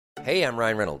Hey, I'm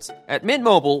Ryan Reynolds. At Mint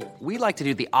Mobile, we like to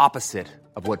do the opposite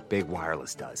of what Big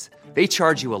Wireless does. They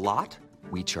charge you a lot,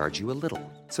 we charge you a little.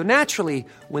 So naturally,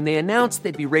 when they announced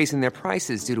they'd be raising their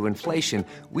prices due to inflation,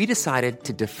 we decided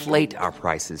to deflate our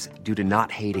prices due to not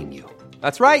hating you.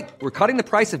 That's right. We're cutting the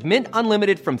price of Mint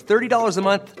Unlimited from $30 a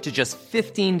month to just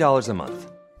 $15 a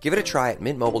month. Give it a try at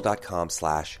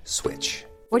mintmobile.com/switch.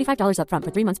 $45 up front for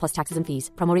 3 months plus taxes and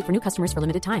fees. Promo rate for new customers for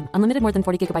limited time. Unlimited more than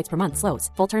 40 gigabytes per month. Slows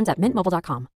full terms at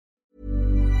mintmobile.com.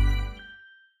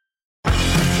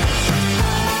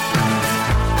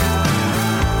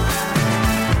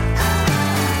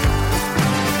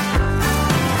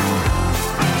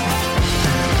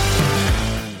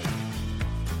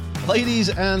 Ladies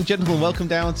and gentlemen, welcome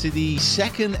down to the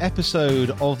second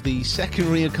episode of the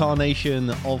second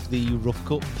reincarnation of the Rough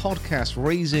Cut podcast,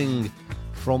 rising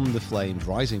from the flames,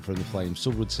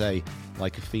 some would say,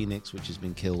 like a phoenix which has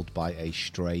been killed by a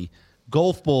stray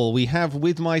golf ball. We have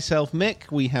with myself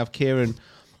Mick, we have Kieran,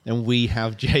 and we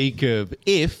have Jacob.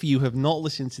 If you have not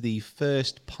listened to the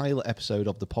first pilot episode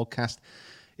of the podcast,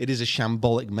 it is a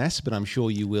shambolic mess, but I'm sure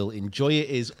you will enjoy it.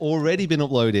 It has already been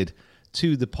uploaded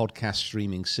to the podcast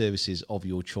streaming services of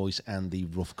your choice and the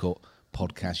Rough Cut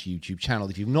podcast YouTube channel.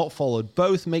 If you've not followed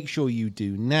both, make sure you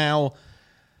do now.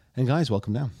 And guys,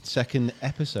 welcome down. Second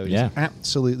episode. Yeah. It's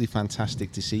absolutely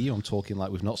fantastic to see you. I'm talking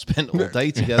like we've not spent all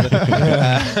day together.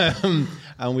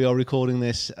 And we are recording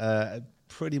this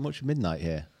pretty much midnight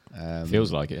here.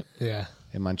 Feels like it. Yeah.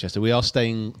 In Manchester. We are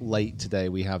staying late today.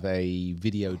 We have a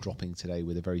video dropping today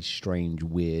with a very strange,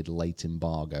 weird, late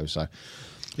embargo. So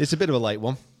it's a bit of a late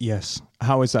one. Yes.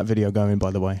 How is that video going,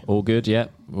 by the way? All good, yeah.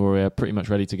 We're pretty much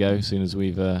ready to go as soon as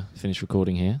we've finished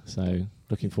recording here. So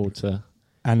looking forward to...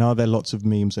 And are there lots of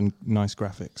memes and nice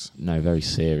graphics? No, very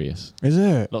serious. Is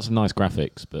it? Lots of nice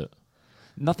graphics, but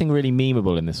nothing really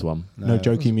memeable in this one. No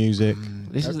jokey music.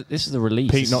 This is the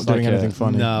release. Pete not doing anything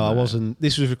funny. No, I wasn't.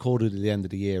 This was recorded at the end of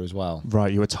the year as well.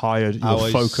 Right, you were tired, you I were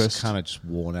was focused. kind of just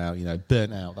worn out,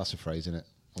 burnt out. That's a phrase, isn't it?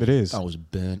 It is. I was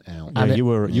burnt out. Yeah, you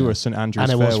were St Andrew's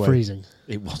And it Fairway. was freezing.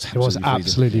 It was It was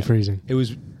absolutely freezing. It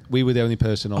was. We were the only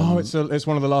person on. Oh, it's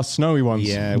one of the last snowy ones.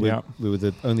 Yeah, we were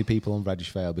the only people on Radish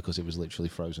Vale because it was literally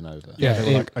frozen over. Yeah,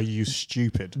 they were like, "Are you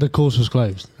stupid?" The course was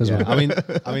closed as well. I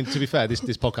mean, to be fair, this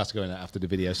podcast is going out after the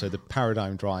video, so the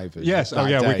Paradigm drivers. Yes. Oh, that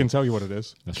yeah. We day can tell you what it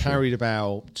is. carried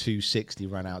about 260,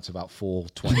 ran out to about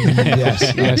 420.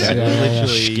 yes.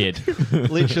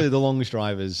 Literally the longest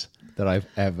drivers that I've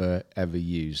ever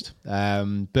used.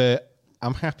 But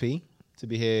I'm happy to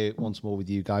be here once more with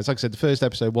you guys. Like I said, the first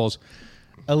episode was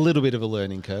a little bit of a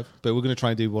learning curve, but we're going to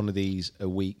try and do one of these a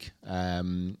week.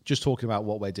 Just talking about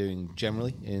what we're doing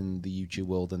generally in the YouTube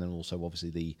world, and then also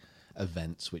obviously the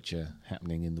events which are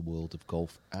happening in the world of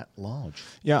golf at large.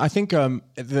 Yeah, I think the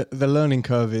learning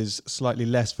curve is slightly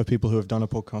less for people who have done a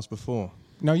podcast before.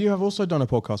 Now, you have also done a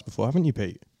podcast before, haven't you,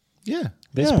 Pete? Yeah.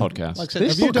 This Yeah. podcast. Like I said,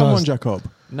 Have you done one, Jacob?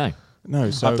 No.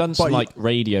 No. So I've done some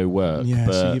radio work, Yeah,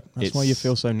 but so that's why you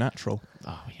feel so natural.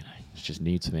 Oh, it's just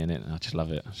new to me, innit? I just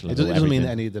love it. It doesn't mean that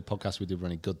any of the podcasts we do are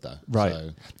any good, though. Right.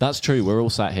 So. That's true. We're all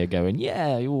sat here going,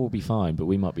 yeah, it will all be fine, but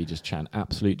we might be just chatting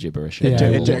absolute gibberish.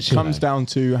 It comes down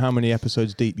to how many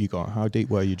episodes deep you got. How deep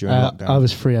were you during lockdown? I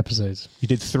was 3 episodes. You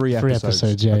did 3 episodes. 3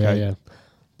 episodes, yeah.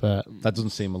 But That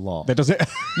doesn't seem a lot. that doesn't.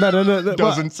 no.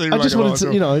 Doesn't seem I like just a lot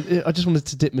wanted to, I just wanted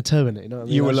to dip my toe in it. You know what I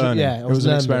mean? You were learning. Yeah, It was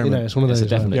an experiment. It's one of It's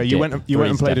those. a definite Yeah, you went and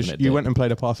played definite you dip. went and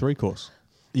played a par 3 course.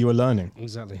 You were learning.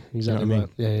 Exactly. You know what I mean? Right.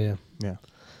 Yeah. Yeah.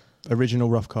 Original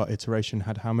rough cut iteration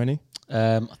had how many?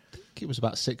 I think it was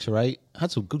about 6 or 8.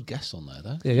 Had some good guests on there,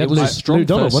 though. Yeah, you It had was a Lou strong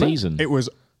Donald, first wasn't it? season. It was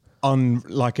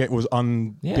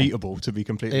unbeatable, to be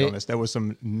completely honest. There were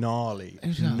some gnarly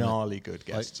good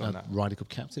guests on that. Ryder Cup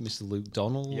captain, Mr. Luke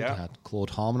Donald. Yeah. Had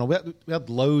Claude Harmon. We had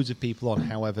loads of people on.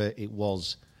 However, it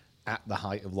was at the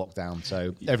height of lockdown,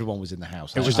 so everyone was in the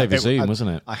house. It was over Zoom, wasn't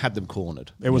it? I had them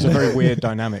cornered. It was a very weird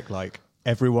dynamic. Like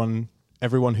everyone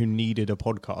who needed a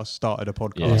podcast started a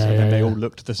podcast, and then they all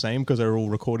looked the same because they were all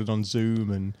recorded on Zoom,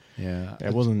 and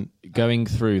it wasn't going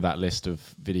through that list of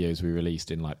videos we released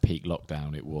in like peak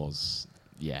lockdown. It was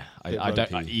It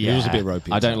was a bit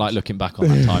ropey. I don't like looking back on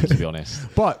that time, to be honest.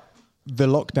 But the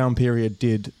lockdown period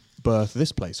did birth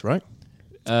this place, right?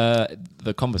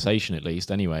 The conversation, at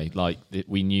least, anyway. Like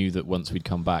we knew that once we'd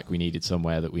come back, we needed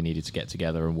somewhere that we needed to get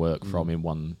together and work from in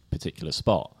one particular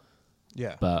spot.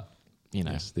 Yeah, but you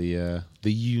know, it's the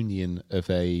union of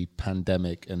a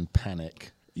pandemic and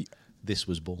panic. This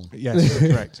was born. Yes,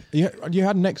 correct. You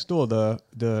had next door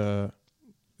the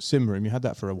sim room. You had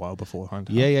that for a while beforehand.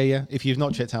 Yeah. If you've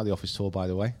not checked out the office tour, by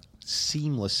the way,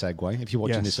 seamless segue. If you're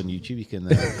watching Yes. this on YouTube, you can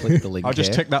click the link. I'll just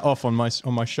here. tick that off on my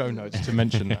show notes to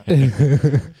mention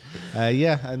that.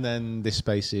 Yeah, and then this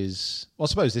space is... Well, I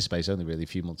suppose this space is only really a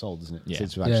few months old, isn't it? Yeah.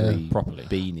 Since we've actually properly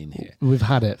been in here. We've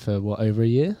had it for, what, over a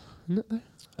year? Isn't it,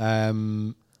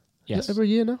 though? yes. Is it over a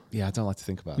year now? Yeah, I don't like to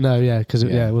think about it. No, yeah, because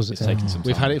Yeah. it was. It's taken some time.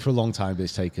 We've had it for a long time, but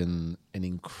it's taken an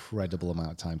incredible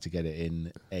amount of time to get it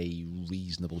in a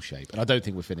reasonable shape. And I don't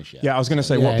think we're finished yet. Yeah, I was going to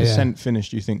say, Yeah, what yeah. percent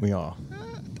finished do you think we are?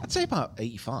 I'd say about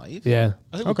 85. Yeah.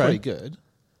 I think Okay. we're pretty good.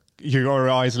 Your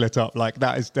eyes lit up like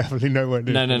that is definitely nowhere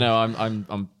near. No.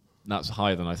 I'm. That's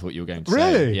higher than I thought you were going to say.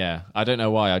 Really? Yeah. I don't know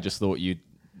why. I just thought you'd.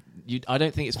 I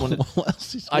don't think it's one. What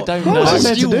else is... I don't What know. else is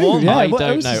there to do? Yeah, I what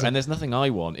don't else know. is- And there's nothing I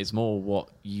want. It's more what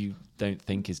you don't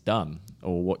think is done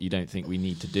or what you don't think we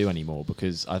need to do anymore,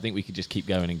 because I think we could just keep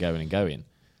going and going and going.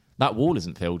 That wall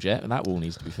isn't filled yet, and that wall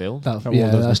needs to be filled. That wall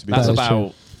does need to be That's filled.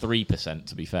 about 3%,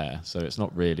 to be fair. So it's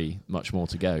not really much more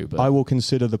to go. But I will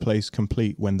consider the place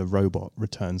complete when the robot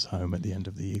returns home at the end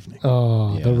of the evening.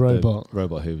 Oh, Yeah, the robot.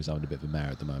 Robot Who is having a bit of a mare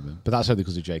at the moment. But that's only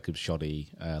because of Jacob's shoddy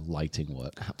lighting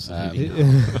work. Absolutely.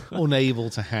 Unable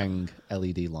to hang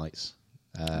LED lights.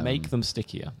 make them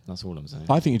stickier. That's all I'm saying.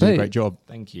 I think you did a great job.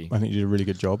 Thank you. I think you did a really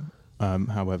good job.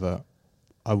 However,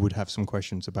 I would have some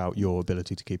questions about your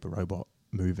ability to keep a robot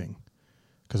moving,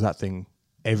 because that thing,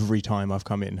 every time I've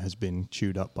come in, has been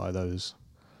chewed up by those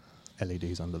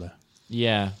LEDs under there.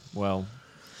 Yeah, well,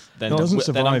 then, It doesn't then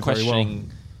survive I'm very well.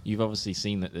 questioning. You've obviously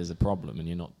seen that there's a problem and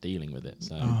you're not dealing with it.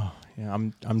 So Yeah,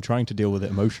 I'm trying to deal with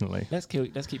it emotionally. let's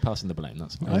keep passing the blame.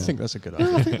 That's fine. I think that's a good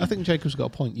Yeah, idea. I think Jacob's got a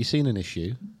point. You've seen an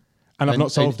issue. And I've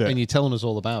not solved it. And you're telling us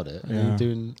all about it. And Yeah. you're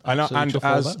doing And absolutely chuff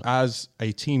all as about it. as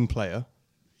a team player,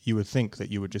 you would think that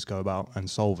you would just go about and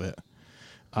solve it.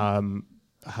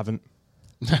 I haven't.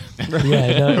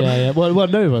 Yeah. Well,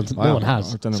 no one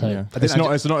has. I don't know. so- Yeah. I It's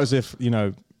didn't- not as if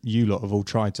you lot have all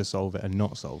tried to solve it and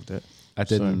not solved it. I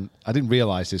didn't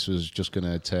realize this was just going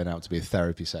to turn out to be a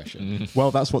therapy session.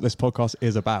 Well, that's what this podcast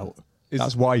is about.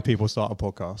 That's why people start a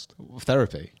podcast.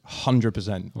 Therapy.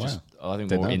 100%. Wow. I think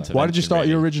Didn't more know that. intervention. Why did you start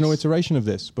your really. original iteration of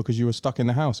this? Because you were stuck in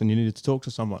the house and you needed to talk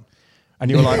to someone. And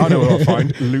you were like, I know where I'll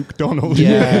find Luke Donald.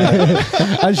 Yeah.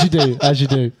 as you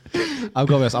do. I've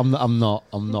got to be honest, I'm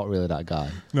not really that guy.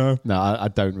 No. No, I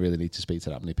don't really need to speak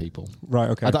to that many people. Right,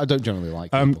 okay. I don't generally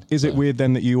like people. Is it so- weird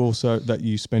then that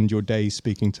you spend your days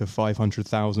speaking to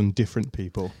 500,000 different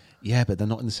people? Yeah, but they're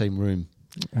not in the same room.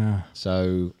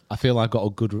 So I feel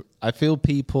I feel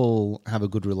people have a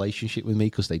good relationship with me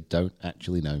because they don't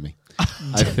actually know me.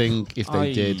 I think if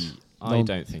they did, I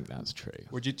don't think that's true.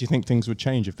 Do you think things would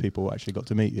change if people actually got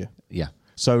to meet you? yeah.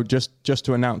 So just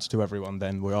to announce to everyone,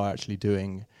 then we are actually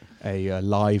doing a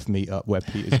live meetup where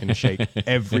Peter's going to shake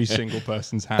every single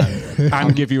person's hand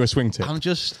and give you a swing tip. I'm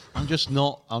just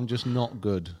not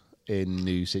good in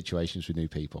new situations with new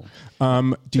people.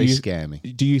 They scare me.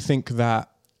 Do you think that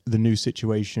the new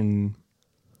situation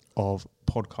of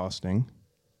podcasting?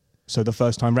 So the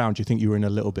first time round, do you think you were in a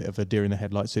little bit of a deer in the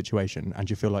headlights situation, and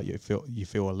do you feel like you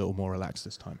feel a little more relaxed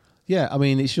this time? Yeah, I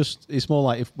mean, it's more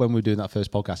like when we were doing that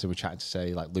first podcast and we're chatting to,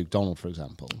 say, like Luke Donald, for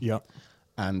example. Yeah.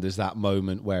 And there's that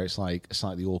moment where it's like a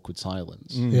slightly awkward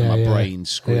silence. Yeah, and my yeah. brain's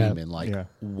screaming, like, Yeah.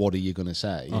 what are you going to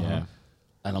say? Yeah.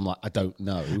 And I'm like, I don't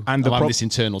know. And I'm the having this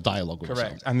internal dialogue with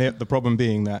Correct. myself. And the problem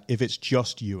being that if it's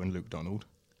just you and Luke Donald,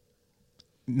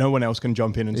 no one else can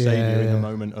jump in and save you in the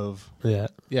moment of Yeah.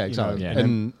 Yeah, exactly. Yeah.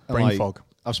 And brain like, fog.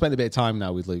 I've spent a bit of time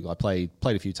now with Luke. I played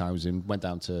a few times and went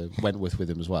down to Wentworth with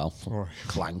him as well.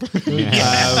 Clang.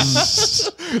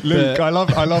 Luke. I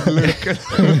love Luke.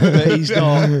 But he's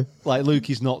not like Luke.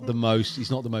 He's not the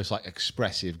most like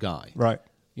expressive guy. Right.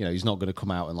 You know, he's not going to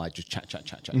come out and like just chat.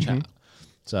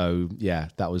 So yeah,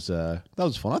 that was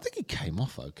fun. I think it came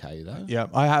off okay though. Yeah,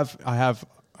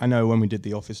 I know when we did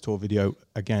the office tour video,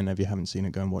 again, if you haven't seen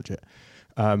it, go and watch it.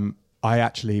 I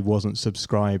actually wasn't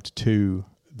subscribed to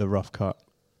the Rough Cut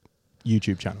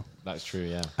YouTube channel. That's true.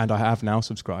 Yeah. And I have now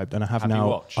subscribed, and I have you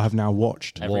watched? now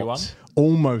watched Everyone?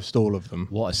 almost all of them.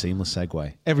 What a seamless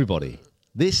segue. Everybody,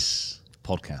 this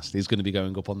podcast is going to be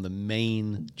going up on the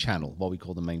main channel, what we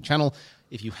call the main channel.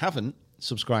 If you haven't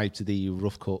subscribed to the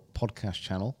Rough Cut podcast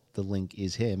channel, the link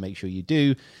is here. Make sure you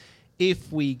do.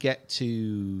 If we get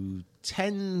to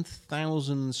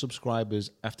 10,000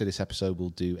 subscribers after this episode, we'll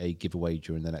do a giveaway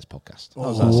during the next podcast.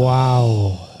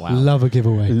 Wow. Love a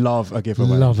giveaway. Love a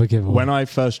giveaway. Love a giveaway. When I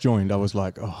first joined, I was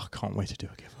like, oh, I can't wait to do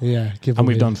a giveaway. Yeah, giveaway. And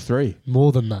we've done 3.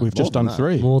 more than that. We've just than done that.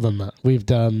 3. more than that. We've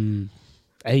done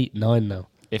 8, 9 now.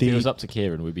 If it was up to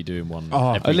Kieran, we'd be doing one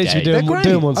Oh, every I literally day. do They're it. great. Do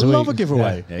them once I a love week. a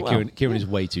giveaway. Yeah, Wow. Kieran is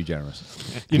way too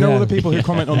generous. You know Yeah. all the people who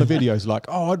comment on the videos like,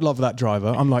 oh, I'd love that driver.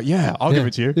 I'm like, yeah, I'll give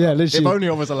it to you. Yeah, literally. If only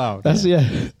I was allowed. That's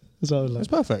So like, It's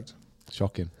perfect.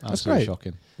 Shocking. That's Absolutely great.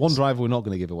 shocking. One driver we're not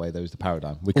going to give away, though, is the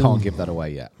Paradigm. We can't give that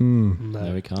away yet.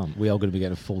 No, we can't. We are going to be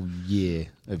getting a full year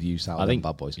of use out of them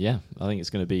bad boys. Yeah, I think it's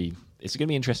going to be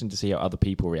interesting to see how other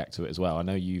people react to it as well. I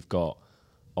know you've got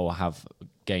or have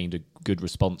gained a good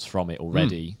response from it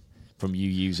already from you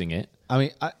using it. I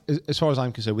mean, as far as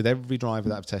I'm concerned, with every driver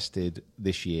that I've tested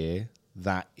this year,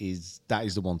 that is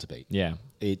the one to beat. Yeah.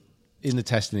 In the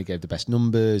testing, it gave the best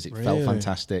numbers. It felt Really?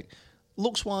 fantastic.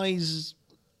 Looks wise,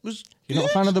 was You're not a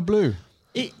good. fan of the blue?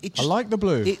 It I just, like the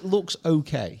blue. It looks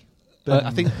okay, but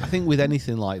I think with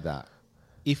anything like that,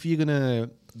 if you're gonna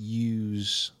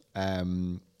use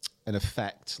an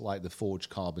effect like the forged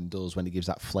carbon does when it gives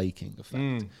that flaking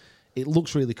effect, it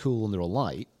looks really cool under a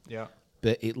light. Yeah.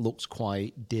 But it looks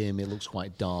quite dim. It looks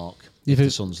quite dark. You If the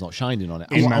think- sun's not shining on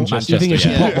it. In I want- Manchester. you think it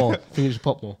should yeah. pop more? Think it should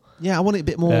pop more? Yeah, I want it a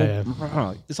bit more.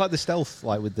 Yeah, It's like the stealth,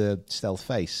 like with the stealth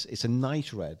face. It's a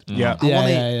night red. Yeah. I Yeah, want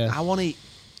yeah, it. yeah. I want it.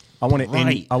 I want it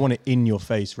Right. in. I want it in your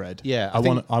face red. Yeah, I I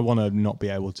want. think- I want to not be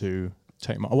able to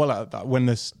take my. Well,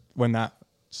 when that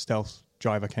stealth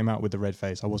driver came out with the red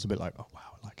face, I was a bit like, oh wow,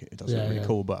 I like it. It does Yeah, look really yeah.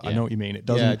 cool. But I Yeah. know what you mean. It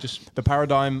doesn't. Yeah, just- the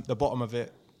Paradigm, the bottom of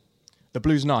it, the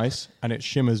blue's nice and it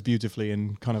shimmers beautifully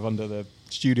and kind of under the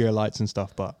studio lights and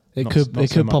stuff. But It not- could not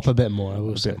so pop much. a bit more. I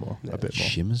will a say. bit more. Yeah. A bit more.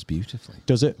 Shimmers beautifully.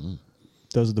 Does it?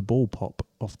 Does the ball pop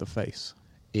off the face?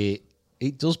 It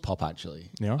does pop actually.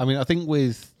 Yeah. I mean, I think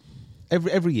with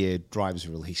every year drivers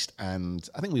are released, and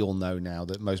I think we all know now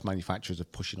that most manufacturers are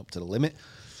pushing up to the limit.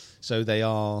 So they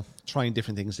are trying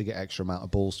different things to get extra amount of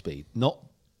ball speed, not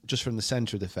just from the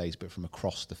center of the face, but from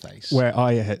across the face. Where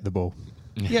I hit the ball.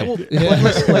 Yeah, well,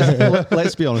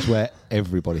 let's be honest, where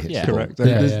everybody hits Yeah. the ball. Correct.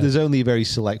 There's, Yeah. there's only a very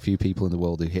select few people in the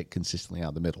world who hit consistently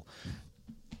out the middle.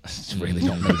 It's really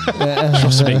not me.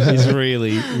 Trust me, it's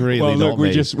really Well, not look,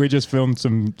 me. we just filmed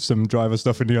some driver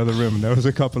stuff in the other room, and there was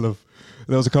a couple of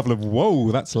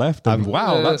whoa, that's left, and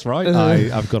wow, that's right.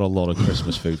 I've got a lot of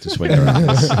Christmas food to swing around.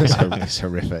 It's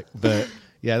horrific. But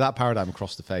yeah, that Paradigm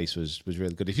across the face was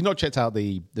really good. If you've not checked out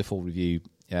the full review,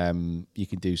 you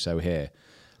can do so here.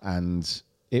 And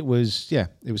it was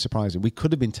surprising. We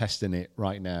could have been testing it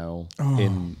right now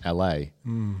in LA.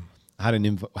 I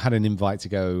had an invite to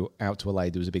go out to LA.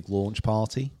 There was a big launch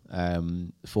party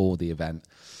for the event.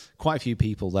 Quite a few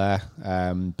people there,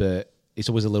 but it's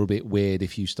always a little bit weird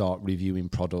if you start reviewing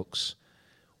products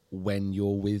when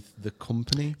you're with the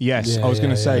company. Yes, Yeah, I was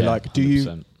going to yeah, say, yeah. like, do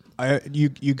you 100%.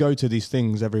 you go to these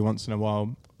things every once in a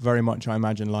while? Very much, I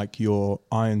imagine, like your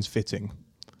irons fitting,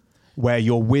 where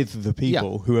you're with the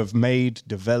people who have made,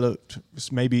 developed.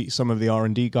 Maybe some of the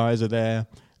R&D guys are there,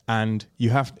 and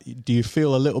do you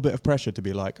feel a little bit of pressure to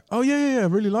be like, oh yeah, I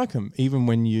really like them, even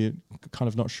when you're kind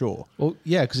of not sure? Well,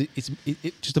 yeah, because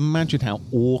it just imagine how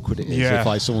awkward it is Yeah. if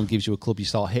like someone gives you a club, you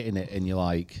start hitting it, and you're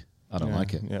like, I don't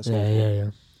like it. Yeah, it's Yeah, awful. yeah.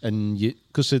 And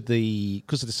because of the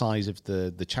size of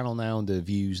the channel now and the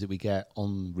views that we get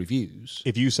on reviews,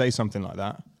 If you say something like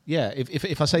that, yeah,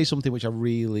 if I say something which I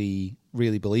really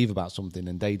believe about something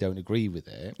and they don't agree with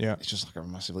it, Yeah. it's just like a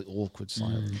massively awkward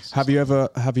silence. have you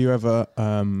ever,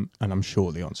 and I'm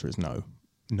sure the answer is no,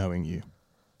 knowing you,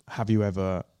 have you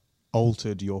ever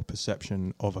altered your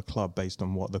perception of a club based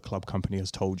on what the club company has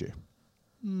told you?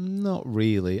 Not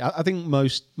really. I think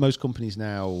most companies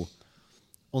now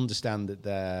understand that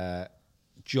their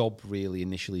job really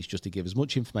initially is just to give as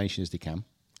much information as they can.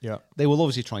 Yeah. They will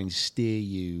obviously try and steer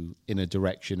you in a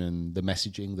direction and the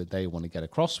messaging that they want to get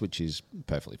across, which is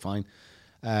perfectly fine.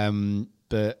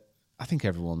 But I think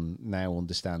everyone now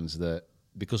understands that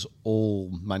because all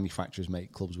manufacturers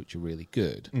make clubs which are really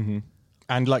good. Mm-hmm.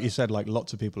 And like you said, like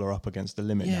lots of people are up against the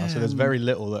limit now. So there's Yeah. very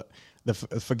little that the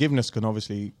forgiveness can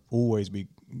obviously always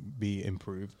be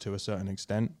improved to a certain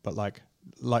extent. But like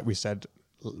we said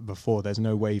before, there's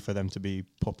no way for them to be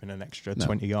popping an extra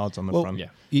 20 yards on the front. yeah.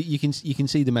 You can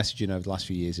see the messaging over the last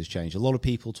few years has changed. A lot of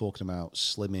people talking about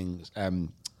slimming,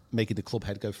 making the club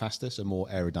head go faster, so more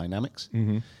aerodynamics,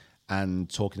 and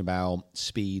talking about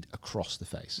speed across the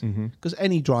face. Because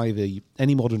any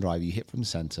modern driver you hit from the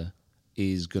center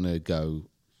is going to go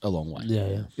a long way.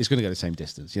 Yeah. It's going to go the same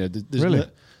distance. You know, there's Really?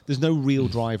 there's no real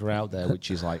driver out there which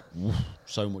is like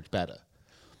so much better.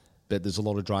 But there's a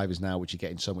lot of drivers now which are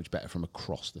getting so much better from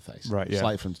across the face. Right, yeah.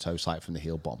 Slightly from the toe, slightly from the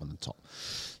heel, bottom and the top.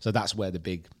 So that's where the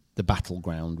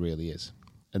battleground really is.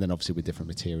 And then obviously with different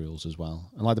materials as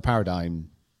well. And like the Paradigm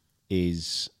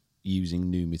is using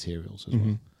new materials as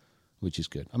well, which is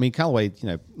good. I mean, Callaway,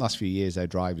 last few years, their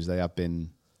drivers, they've been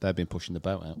pushing the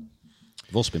boat out.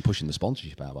 They've also been pushing the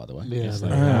sponsorship out, by the way.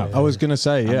 Yeah, I was going to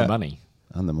say, And yeah. the money.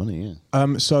 And the money,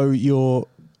 yeah. So you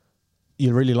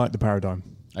really like the Paradigm.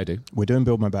 I do. We're doing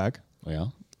Build My Bag. We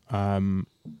are.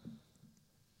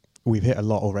 we've hit a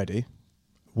lot already.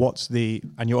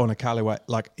 And you're on a Callaway,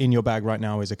 like in your bag right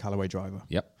now is a Callaway driver.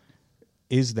 Yep.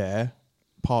 Is there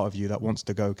part of you that wants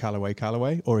to go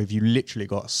Callaway, or have you literally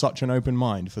got such an open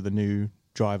mind for the new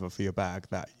driver for your bag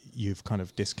that you've kind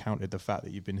of discounted the fact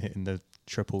that you've been hitting the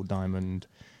triple diamond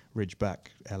Ridgeback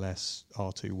LS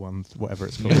R21, whatever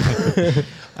it's called?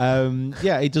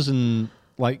 Yeah, it doesn't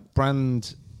like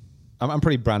brand. I'm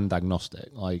pretty brand agnostic.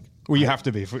 Like, well, you have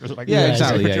to be. yeah,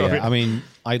 exactly. Yeah. I mean,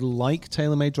 I like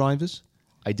TaylorMade drivers.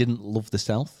 I didn't love the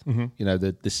Stealth. Mm-hmm. You know,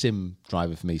 the Sim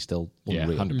driver for me is still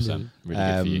unreal. 100%. Really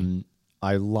good for you.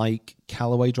 I like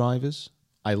Callaway drivers.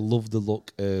 I love the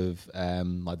look of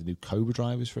like the new Cobra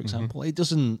drivers, for example. It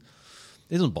doesn't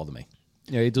bother me.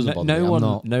 Yeah, it doesn't bother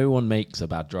me. No one makes a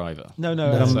bad driver. No.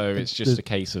 So it's just a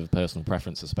case of personal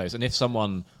preference, I suppose. And if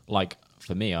someone, like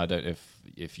for me, I don't know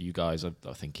if you guys, I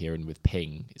think Kieran with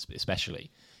Ping especially,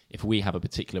 if we have a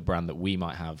particular brand that we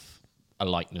might have a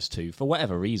likeness to for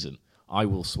whatever reason, I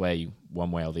will sway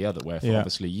one way or the other. Where for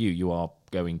obviously you are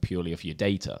going purely off your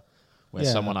data. Where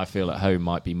someone I feel at home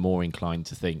might be more inclined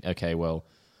to think, okay, well,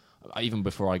 even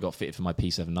before I got fitted for my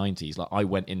P790s, like I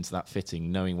went into that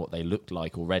fitting knowing what they looked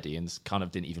like already and kind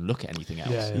of didn't even look at anything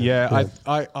else.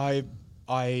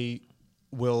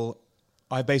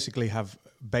 I basically have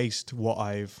based what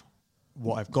I've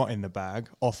got in the bag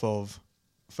off of,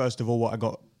 first of all, what I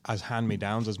got as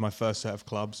hand-me-downs as my first set of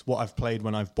clubs, what I've played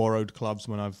when I've borrowed clubs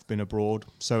when I've been abroad.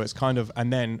 So it's kind of,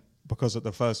 and then because of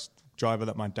the first driver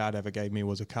that my dad ever gave me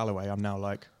was a Callaway, I'm now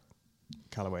like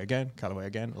Callaway again.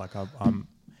 Like I'm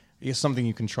it's something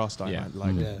you can trust. It's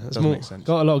more, make sense.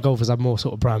 Got a lot of golfers have more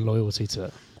sort of brand loyalty to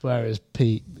it, whereas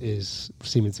Pete is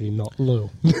seeming to be not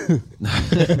loyal. Well,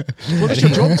 it's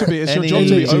your job to be. It's your job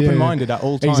to be open-minded at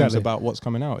all times about what's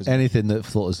coming out. Anything that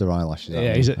flutters their eyelashes.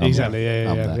 Exactly.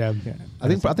 I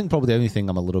think probably the only thing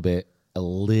I'm a little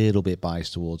bit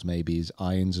biased towards maybe is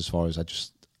irons. As far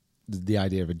as the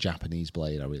idea of a Japanese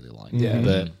blade, I really like. Yeah.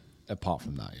 But apart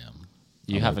from that,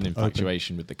 You have an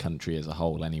infatuation with the country as a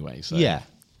whole, anyway. So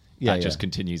that just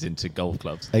continues into golf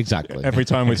clubs. Exactly. Every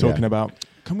time we're talking about,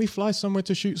 can we fly somewhere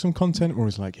to shoot some content? We're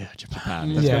always like,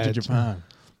 Japan. Let's go to Japan.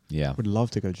 Yeah. Would love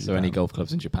to go to Japan. So any golf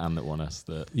clubs in Japan that want us?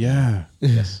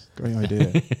 Yes. Great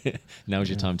idea. Now's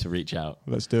your time to reach out.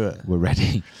 Let's do it. We're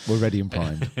ready. We're ready and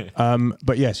primed.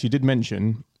 But yes, you did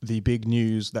mention the big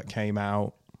news that came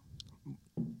out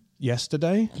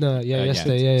yesterday.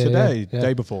 Yesterday. Today,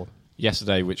 day before.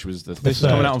 Yesterday, which was the This is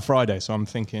coming out on Friday, so I'm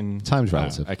thinking time's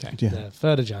relative. Okay. Yeah.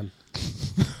 3rd of Jan.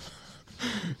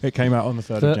 It came out on the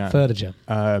 3rd of Jan. 3rd of Jan.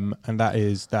 And that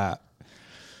is that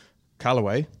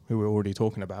Callaway, who we're already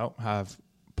talking about, have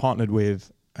partnered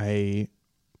with I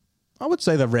would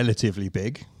say they're relatively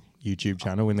big YouTube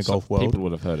channel in the golf world. People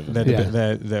would have heard of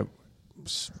it. They're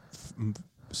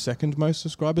second most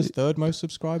subscribers, third most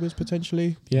subscribers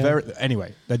potentially. Yeah.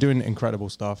 Anyway, they're doing incredible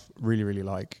stuff. Really, really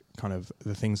like kind of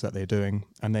the things that they're doing,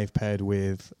 and they've paired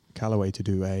with Callaway to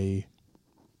do a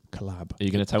collab. Are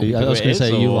you going to tell me? I was going to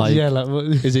say, you like? Yeah,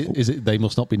 like Is it? They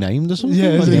must not be named or something.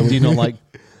 Yeah, Do you not like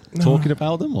talking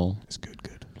about them or? It's good.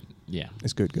 Yeah,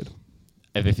 it's good.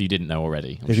 If you didn't know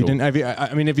already,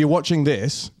 if you're watching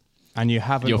this and you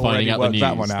haven't You're already finding out worked the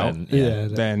that news, one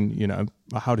out, then you know,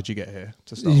 how did you get here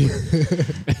to start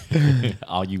with?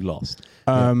 Are you lost?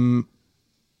 Tell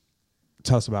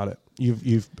us about it.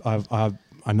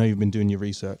 I know you've been doing your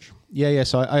research. Yeah.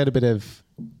 So I had a bit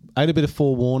of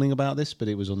forewarning about this, but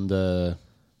it was under.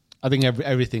 I think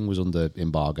everything was under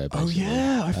embargo. Basically. Oh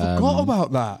yeah, I forgot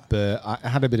about that. But I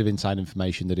had a bit of inside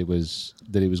information that it was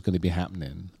going to be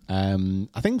happening.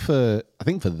 I think for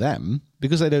them,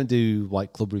 because they don't do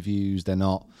like club reviews, they're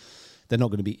not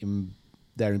going to be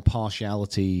their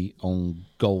impartiality on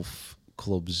golf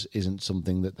clubs isn't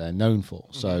something that they're known for.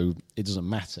 So it doesn't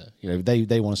matter. You know,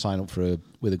 they want to sign up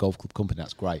with a golf club company.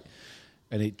 That's great,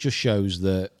 and it just shows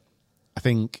that I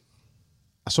think.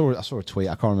 I saw a tweet.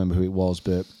 I can't remember who it was,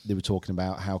 but they were talking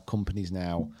about how companies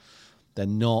now they're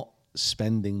not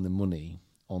spending the money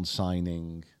on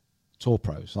signing tour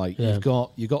pros. Like you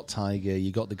got Tiger,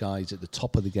 you got the guys at the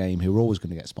top of the game who are always going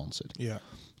to get sponsored. Yeah,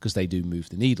 because they do move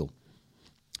the needle.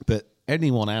 But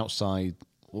anyone outside,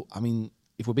 I mean,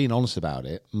 if we're being honest about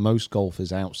it, most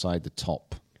golfers outside the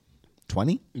top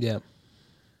 20. Yeah,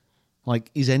 like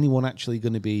is anyone actually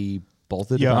going to be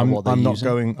bothered about what they're I'm not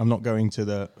using? I'm not going to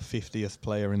the 50th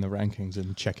player in the rankings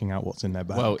and checking out what's in their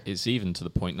bag. Well, it's even to the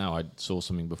point now. I saw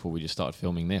something before we just started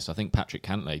filming this. I think Patrick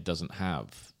Cantlay doesn't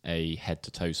have a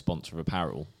head-to-toe sponsor of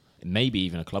apparel, maybe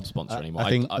even a club sponsor anymore. I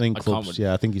think clubs.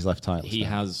 I think he's left titles. He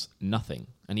has nothing,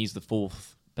 and he's the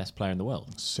 4th best player in the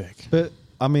world. Sick. But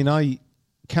I mean,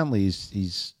 Cantlay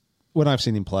is when I've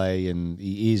seen him play, and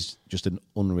he is just an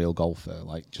unreal golfer.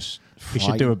 Like, just He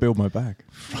should do a build my bag.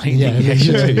 Yeah, he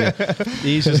should do.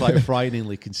 He's just like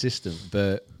frighteningly consistent.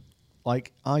 But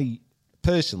like, I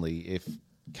personally, if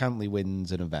Cantley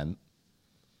wins an event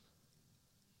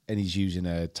and he's using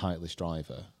a Titleist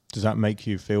driver, Does that make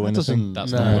you feel it anything? doesn't.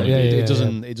 That's No, not. yeah, it yeah,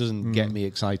 doesn't. It doesn't get me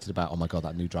excited about. Oh my god,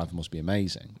 that new driver must be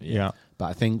amazing. Yeah. But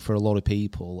I think for a lot of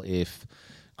people, if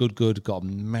Good got a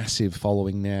massive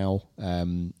following now,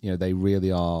 they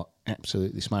really are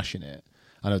absolutely smashing it.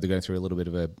 I know they're going through a little bit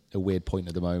of a weird point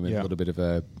at the moment, a little bit of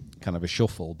a kind of a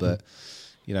shuffle, but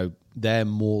they're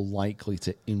more likely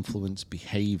to influence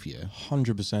behaviour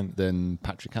 100%. than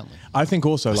Patrick Cantley. I think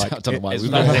also like I don't know why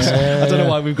we've got this. I don't know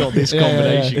why we've got this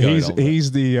combination going on.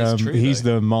 He's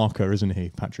true, the marker, isn't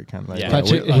he, Patrick Cantley? Yeah.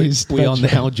 Patrick, We are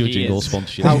now He judging all is.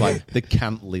 sponsorships by the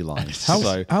Cantley line.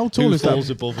 How tall who is that? falls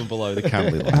above and below the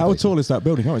Cantley line? How tall is that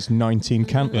building? Oh, it's 19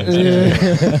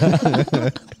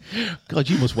 Cantleys. God,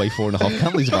 you must weigh 4.5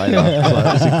 Cantleys by now.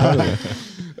 That's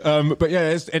incredible. But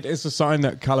yeah, it's a sign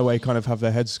that Callaway kind of have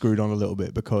their heads screwed on a little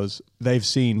bit because they've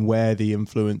seen where the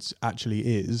influence actually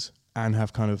is and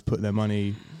have kind of put their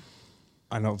money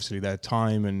and obviously their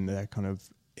time and their kind of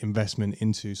investment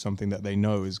into something that they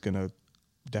know is going to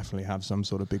definitely have some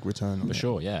sort of big return on For it.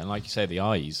 sure, yeah. And like you say, the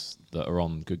eyes that are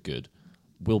on Good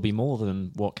will be more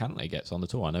than what Cantley gets on the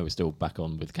tour. I know we're still back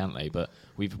on with Cantley, but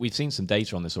we've seen some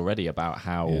data on this already about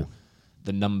how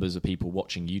the numbers of people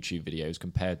watching YouTube videos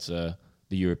compared to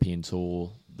the European Tour,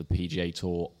 the PGA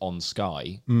Tour on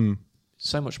Sky,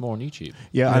 so much more on YouTube.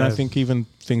 Yeah, and I think even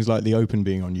things like the Open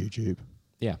being on YouTube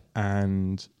Yeah.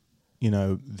 and,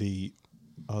 the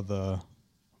other,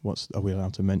 are we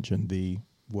allowed to mention the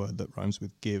word that rhymes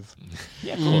with give?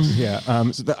 Yeah, of course. Yeah,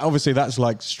 so obviously that's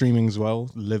like streaming as well.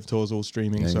 Live Tour's all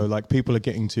streaming, so like people are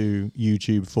getting to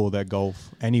YouTube for their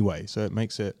golf anyway. So it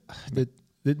makes it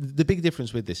The big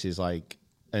difference with this is like,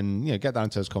 and get down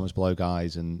to those comments below,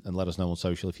 guys, and let us know on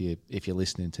social if you're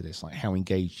listening to this, like how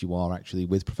engaged you are actually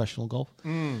with professional golf.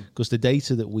 Because the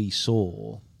data that we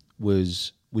saw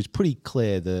was pretty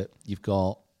clear that you've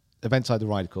got events like the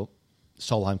Ryder Cup,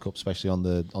 Solheim Cup, especially on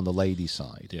the ladies'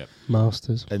 side, Yeah.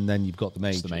 Masters. and then you've got the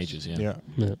majors. It's the majors, yeah. yeah.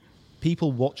 Yeah.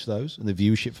 People watch those, and the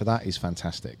viewership for that is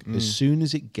fantastic. As soon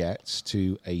as it gets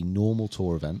to a normal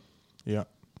tour event, Yeah.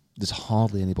 there's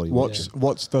hardly anybody watching.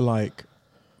 What's the like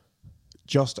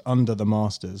just under the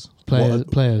Masters? Players.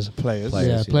 Players.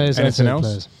 Yeah, players. Anything I'd say else?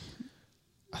 Players.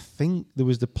 I think there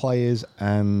was the Players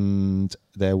and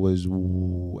there was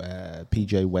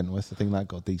PJ Wentworth. I think that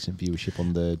got decent viewership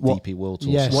on the What- DP World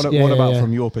Tour. Yes. What, Yeah, what yeah, about yeah.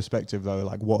 from your perspective though?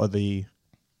 Like, what are the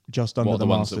just under What are the the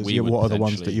ones that Masters? we Yeah, would what are the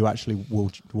ones that potentially- you actually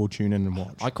will tune in and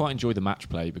watch? I quite enjoy the match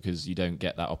play because you don't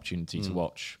get that opportunity to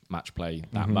watch match play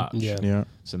that much. Yeah. Yeah.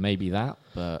 So maybe that,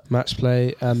 but Match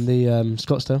play and the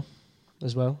Scottsdale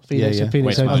as well. Phoenix, Yeah, yeah. Phoenix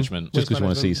waste Open. management. Just because you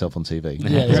want to see yourself on TV.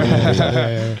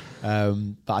 Yeah.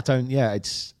 But I don't. Yeah,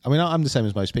 I'm the same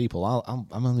as most people.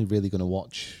 I'm only really going to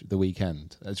watch the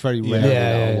weekend. It's very rare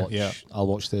that I'll watch. Yeah. I'll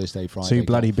watch Thursday, Friday. Too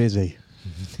bloody golf. busy.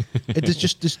 There's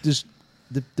just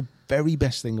the very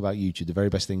best thing about YouTube, the very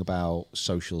best thing about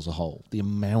social as a whole, the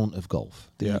amount of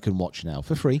golf that Yeah. you can watch now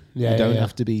for free. Yeah, you don't yeah.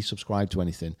 have to be subscribed to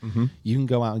anything. You can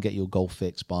go out and get your golf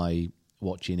fix by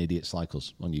watching idiots like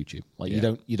us on YouTube. Like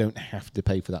you don't have to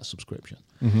pay for that subscription.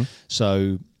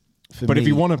 So, for But me, if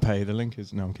you want to pay, the link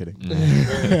is. No, I'm kidding.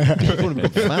 if you want to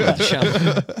be a fan of the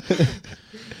channel.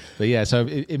 But yeah, so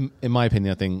in my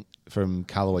opinion, I think from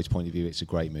Callaway's point of view, it's a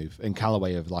great move. And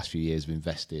Callaway over the last few years have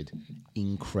invested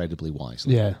incredibly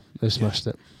wisely. Yeah, they smashed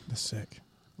it. That's sick.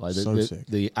 Like So the, sick.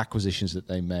 the acquisitions that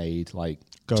they made, like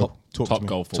Go. Top Talk Top to me.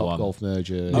 Golf for Top one. Golf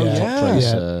merger, Oh, Top yeah.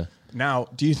 Tracer. Now,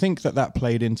 do you think that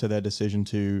played into their decision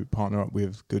to partner up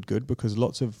with Good? Because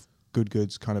lots of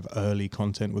Good's kind of early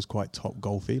content was quite top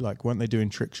golfy. Like, weren't they doing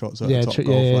trick shots at Yeah, Top tri-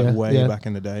 Golf yeah, yeah, way yeah. back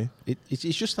in the day? It's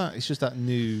just that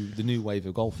new wave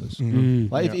of golfers.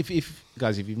 Mm-hmm. Like Yeah. if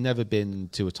guys, if you've never been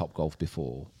to a Top Golf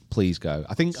before, please go.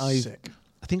 I think Sick.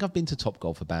 I've been to Top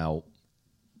Golf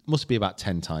must be about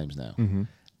 10 times now. Mm-hmm.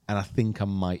 And I think I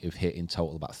might have hit in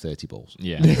total about 30 balls.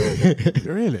 yeah.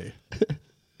 Really?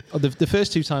 The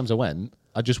first 2 times I went,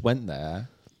 I just went there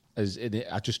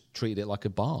I just treated it like a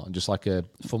bar and just like a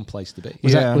fun place to be.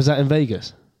 Was that in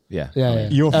Vegas? Yeah. Yeah, yeah.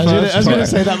 Your I was gonna- first I was going to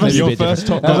time- say that must your be first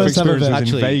Top different. Golf That must have a experience bit-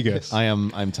 was in Vegas.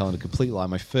 I'm telling a complete lie.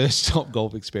 My first Top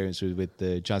Golf experience was with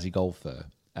the Jazzy Golfer,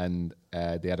 and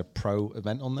they had a pro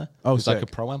event on there. Oh, it was like a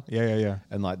sick. pro-am. Yeah.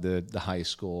 And like the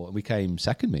highest score. And we came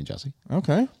second, me and Jazzy.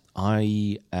 Okay.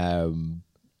 I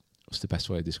what's the best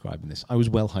way of describing this? I was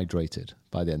well hydrated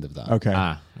by the end of that.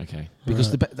 Okay. Okay.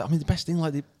 Because the best thing,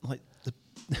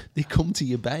 they come to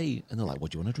your bay and they're like,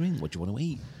 "What do you want to drink? What do you want to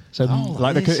eat?" So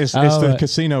It's the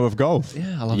casino of golf.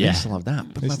 Yeah, I love this. I love that.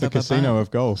 It's the casino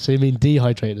of golf. So you mean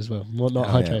dehydrate as well? What, not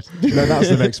hydrate? No, that's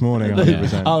the next morning.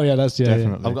 100%. Oh yeah, that's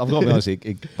Definitely. I've got to be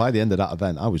honest. By the end of that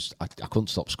event, I couldn't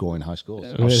stop scoring high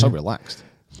scores. I was so relaxed.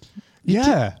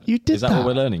 Yeah. You did Is that what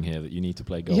we're learning here? That you need to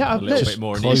play golf Yeah, a little I've bit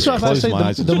more. close- That's what I was close about to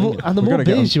my say, eyes the and more, drink. and the We're more gonna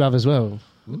get beers you have as well,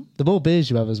 the more beers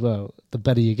you have as well, the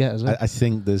better you get as well. I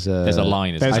think there's a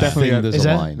line. There's I definitely think a- there's Is a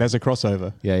there? line. There's a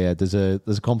crossover. Yeah. There's a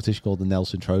competition called the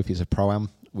Nelson Trophy. It's a pro-am,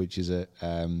 which is at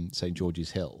St George's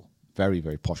Hill. Very,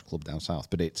 very posh club down south.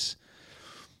 But it's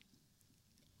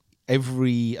I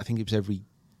think it was every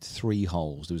 3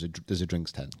 holes there's a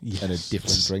drinks tent and a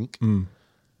different drink.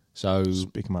 So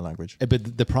Speaking my language.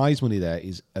 but the prize money there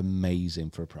is amazing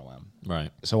for a pro-am. Right.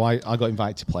 So I got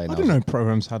invited to play. And I didn't know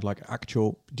programs had like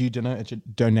actual. Do you donate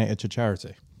it to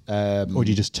charity, or do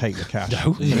you just take the cash?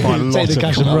 No, Take the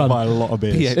cash and run. Buy a lot of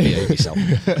beers. behave yourself.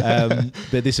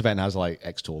 But this event has like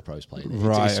ex-tour pros playing.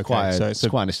 Right, It's okay. quite So it's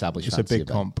quite an established. It's a fancy big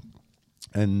event. comp.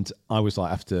 And I was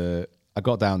like, after I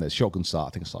got down there, shotgun start.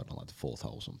 I think I started on like the 4th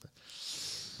hole or something.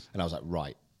 And I was like,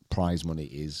 right, prize money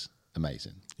is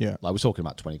amazing. Yeah. Like we're talking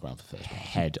about 20 grand for first prize.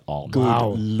 Head on. Good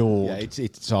lord. Yeah,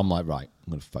 it's so I'm like, right,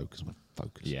 I'm gonna focus.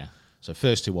 Yeah. So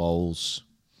first 2 holes,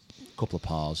 couple of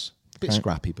pars, bit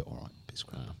scrappy, but all right, bit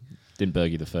scrappy. Didn't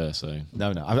bogey the first, so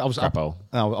No, I was Crap hole.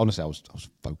 No, honestly, I was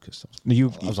focused.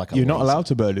 You, I was like, you're not lazy. allowed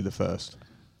to birdie the first.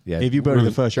 Yeah, If you birdie the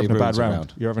ruin- first, you're it having a bad ruins a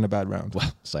round. You're having a bad round.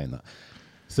 Well, saying that.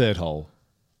 3rd hole,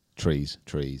 trees.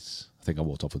 I think I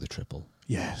walked off with a triple.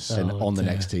 Yes. And Oh, on the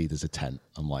dear. next tee, there's a tent.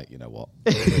 I'm like, you know what?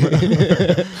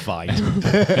 Fine.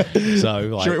 So,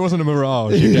 like, Sure, it wasn't a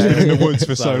mirage. You're just in the woods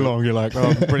for so long. You're like, oh,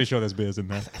 I'm pretty sure there's beers in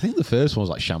there. I think the first one was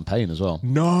like champagne as well.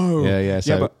 No. Yeah.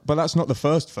 So, but that's not the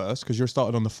first because you're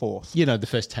started on the 4th. you know, the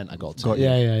first tent I got to. Got you.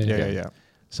 Yeah.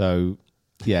 So,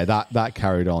 yeah, that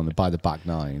carried on. By the back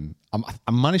 9,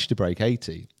 I managed to break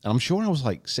 80. And I'm sure I was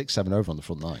like 6, 7 over on the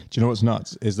front 9. Do you know what's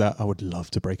nuts? Is that I would love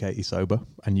to break 80 sober,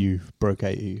 and you broke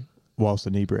 80 whilst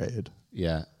inebriated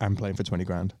Yeah. and playing for 20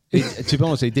 grand. To be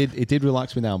honest, it did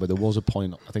relax me down, but there was a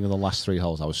point, I think, in the last 3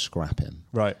 holes I was scrapping.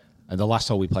 Right. And the last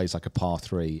hole we played is like a par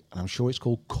 3, and I'm sure it's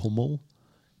called Kummel.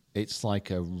 It's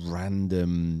like a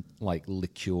random, like,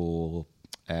 liqueur,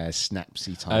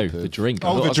 snapsy type of... the drink.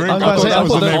 Oh, the drink. I I thought that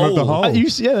was the name of the hole. hole. Yeah,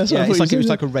 that's Yeah, what I it's thought like, you it was said.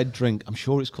 like a red drink. I'm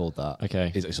sure it's called that.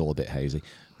 Okay. It's all a bit hazy.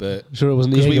 But Sure it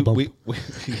wasn't the 'cause Jaeger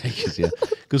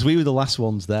bomb. Because we were the last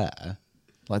ones there.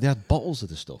 Like, they had bottles of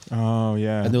the stuff. Oh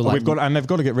yeah. And they were like- they've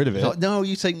got to get rid of it. Like, no,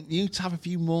 you have a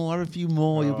few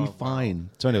more, you'll be fine.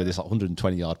 So anyway, this like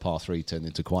 120-yard par 3 turned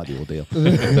into quite the ordeal.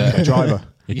 A driver.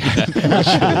 Yeah,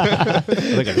 I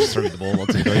think I just threw the ball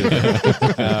onto the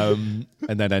green.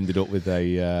 And then ended up with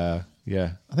I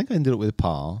think I ended up with a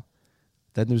par.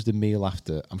 Then there was the meal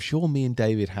after. I'm sure me and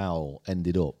David Howell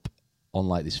ended up on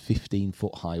like this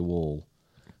 15-foot high wall,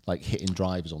 like hitting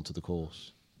drivers onto the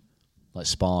course, like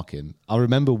sparking. I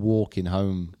remember walking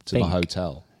home to the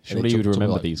hotel. and Surely it you would took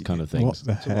remember like- these kind of What things.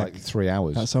 the took heck? like 3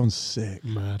 hours. That sounds sick.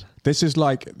 Mad. This is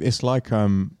like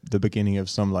the beginning of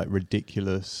some like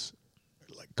ridiculous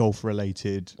like golf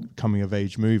related coming of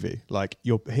age movie. Like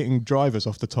you're hitting drivers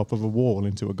off the top of a wall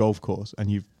into a golf course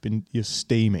and you're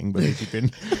steaming because you've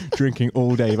been drinking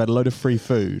all day. You've had a load of free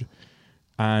food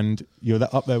and you're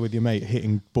up there with your mate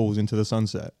hitting balls into the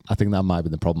sunset. I think that might have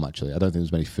been the problem, actually. I don't think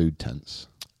there's many food tents.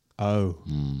 Oh,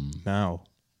 now.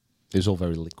 It was all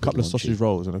very liquid. A couple of lunchy. sausage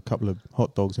rolls and a couple of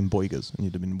hot dogs and boigers and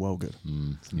you'd have been well good.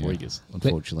 Yeah, Boigers.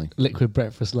 unfortunately. Liquid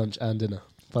breakfast, lunch, and dinner.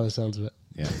 By the sounds of it.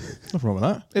 Yeah. Nothing wrong with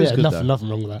that. It was good, though. nothing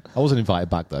wrong with that. I wasn't invited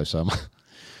back, though, so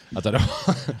I don't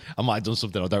know. I might have done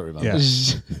something I don't remember.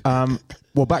 Yeah.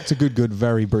 Well, back to good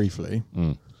very briefly.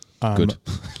 Good.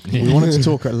 We wanted to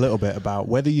talk a little bit about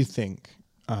whether you think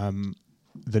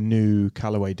the new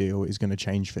Callaway deal is going to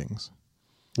change things.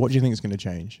 What do you think is going to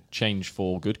change? Change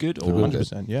for good or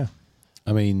 100%, yeah.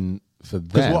 I mean, for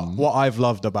Because them... what I've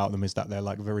loved about them is that they're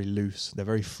like very loose. They're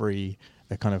very free.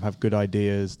 They kind of have good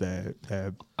ideas. They're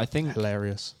I think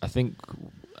hilarious. I think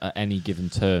at any given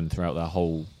turn throughout their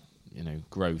whole,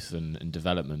 growth and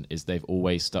development is they've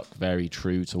always stuck very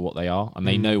true to what they are, and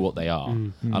they know what they are.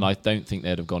 And I don't think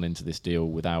they'd have gone into this deal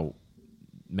without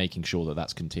making sure that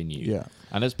that's continued. Yeah.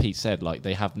 And as Pete said, like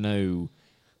they don't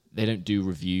do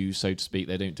reviews, so to speak.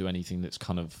 They don't do anything that's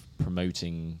kind of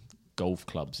promoting golf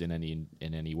clubs in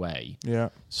any way. Yeah.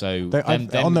 So They-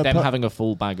 them on their having a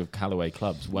full bag of Callaway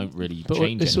clubs won't really But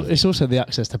change it's, anything. it's also the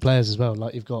access to players as well.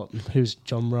 Like you've got who's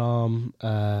John Rahm.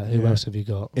 Who Yeah. else have you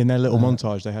got? In their little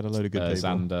montage, they had a load of good people.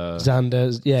 Xander,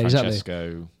 Xander. Yeah, exactly.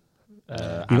 Francesco. You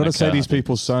got to say these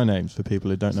people's surnames for people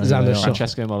who don't know. Xander who they Schauffele. are.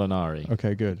 Francesco Molinari.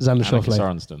 Okay, good. Xander Annika Schauffele.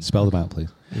 Sorenstam. Spell them out, please.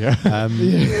 Yeah.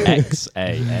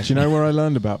 XAF. Do you know where I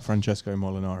learned about Francesco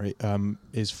Molinari?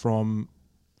 Is from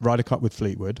Ryder Cup with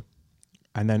Fleetwood,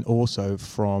 and then also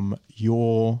from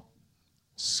your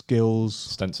skills.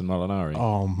 Stenson Molinari.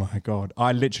 Oh my God.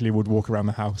 I literally would walk around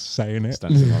the house saying it.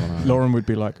 Stenson Molinari. Lauren would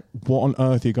be like, what on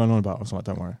earth are you going on about? I was like,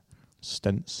 don't worry.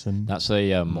 Stenson. That's a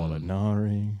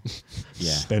Molinari.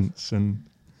 Yeah. Stenson.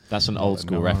 That's an old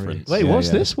school Molinari. reference. Wait, Yeah, what's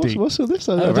yeah. this? What's all this?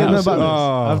 I Oh, don't know right. about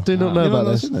Oh. this. I do not know You about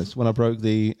haven't this. seen this? When I broke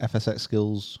the FSX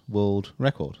Skills World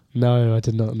Record, No, I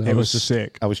did not know. It was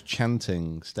sick. I was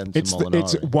chanting Stenson It's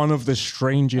Molinari. one of the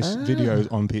strangest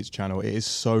videos on Pete's channel. It is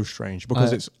so strange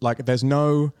because it's like there's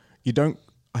no, you don't,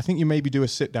 I think you maybe do a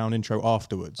sit down intro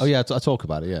afterwards. Oh yeah, I talk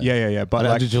about it. Yeah, Yeah. But But I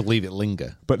like, just leave it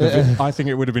linger. but I think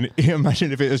it would have been,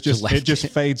 imagine if it was just left it just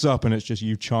fades up and it's just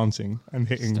you chanting and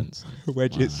hitting Stenson.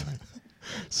 wedges.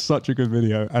 Such a good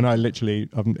video. And I literally,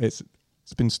 it's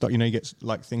been stuck, you know, you get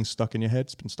like things stuck in your head.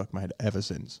 It's been stuck in my head ever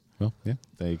since. Well, yeah,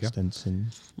 there you go. Stenson,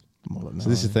 Molinari. So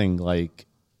this is the thing. Like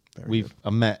Very good.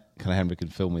 I met kind of Henrik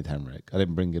and filmed with Henrik. I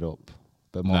didn't bring it up,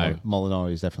 but No.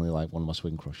 Molinari is definitely like one of my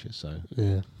swing crushes. So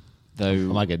Yeah. I Though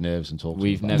might get nervous and talk. to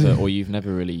we've him about never, or you've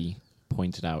never really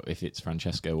pointed out if it's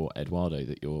Francesco or Eduardo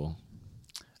that you're.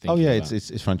 it. Oh thinking yeah, about.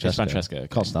 it's Francesco. It's Francesco. Okay.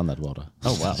 Can't stand that water.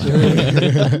 Oh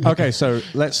wow. Okay, so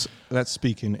let's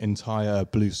speak in entire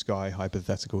blue sky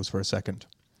hypotheticals for a second.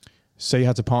 Say you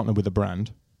had to partner with a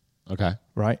brand, Okay.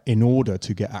 right, in order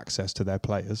to get access to their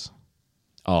players,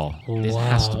 Oh, this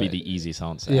has to be Wow. the easiest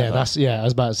answer. Yeah, ever. that's I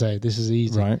was about to say this is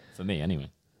easy. right? for me anyway,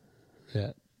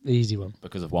 Yeah, the easy one.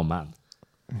 because of one man.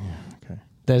 Okay.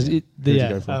 There's Who'd you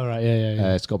go for? Oh right,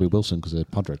 yeah. It's got to be Wilson because of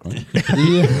Podrick, right?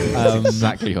 That's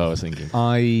exactly what I was thinking.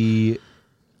 I.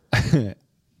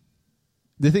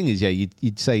 The thing is, yeah,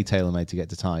 you'd say TaylorMade to get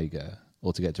to Tiger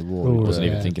or to get to Rory. Rory, but- Wasn't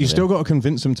even yeah. thinking. You of still him. got to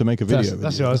convince them to make a video. That's with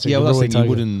what you. I was Yeah, thinking. well, that's the Rory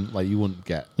thing. Tiger. You wouldn't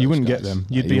get. You those wouldn't get guys. them.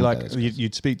 No, You'd you be wouldn't like, get those guys.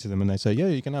 you'd speak to them and they say, yeah,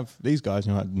 you can have these guys.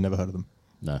 And you're like, never heard of them.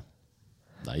 No,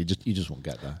 you just won't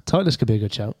get there. Tightless could be a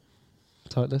good shout.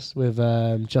 Tightless with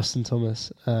Justin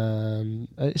Thomas.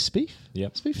 Spieth?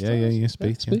 Yep. Spieth? Yeah, Tightless?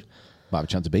 Spieth, yeah. Might have a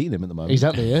chance of beating him at the moment.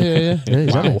 Exactly, yeah,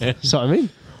 exactly. That's what I mean.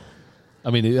 I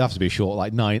mean, it'd have to be short,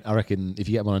 like 9. I reckon if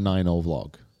you get him on a 9-hole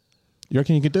vlog. You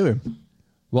reckon you could do him?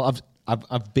 Well,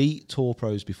 I've beat Tour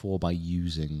Pros before by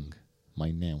using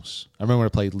my nous. I remember when I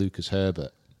played Lucas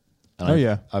Herbert. And Oh,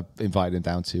 yeah. I invited him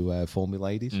down to Formula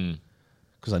Ladies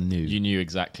because I knew. You knew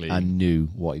exactly I knew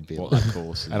what he'd be what like. that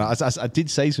course. And I did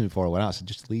say something before I went out. I said,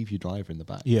 just leave your driver in the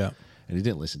back. Yeah. And he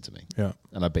didn't listen to me. Yeah.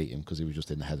 And I beat him because he was just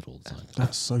in the header all the time.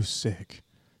 That's so sick.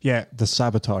 Yeah, the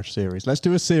sabotage series. Let's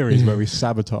do a series where we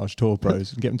sabotage tour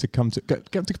pros and get them to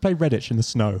get them to play Redditch in the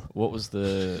snow. What was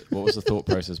the thought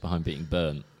process behind beating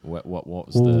Burnt? What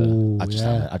was the? Ooh, I just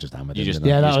yeah. hammered You him. just- didn't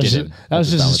I? Yeah, that was didn't. just, that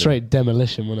was just a hammered him. straight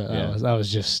demolition, wasn't it? Yeah. That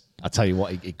was just. I tell you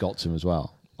what, it got to him as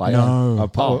well. Like, No.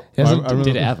 He hasn't-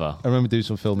 Did it ever? I remember doing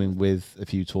some filming with a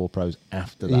few tour pros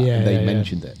after that, Yeah, and they yeah, yeah.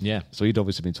 mentioned it. Yeah. So he'd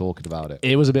obviously been talking about it.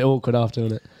 It was a bit awkward after,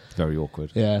 wasn't it? Very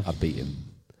awkward. Yeah. I beat him,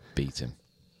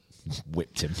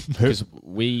 whipped him. Because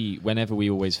whenever we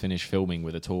always finish filming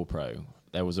with a tour pro,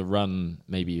 there was a run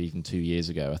maybe even 2 years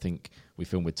ago. I think we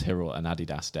filmed with Tyrrell and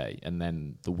Adidas Day, and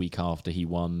then the week after he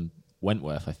won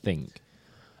Wentworth, I think.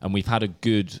 And we've had a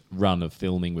good run of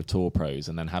filming with tour pros,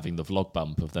 and then having the vlog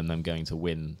bump of them going to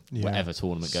win Yeah. whatever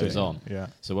tournament goes Sick. on. Yeah.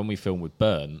 So when we film with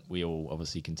Byrne, we all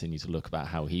obviously continue to look about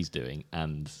how he's doing,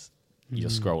 and you're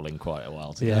scrolling quite a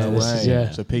while together. Yeah, No this way. is- yeah.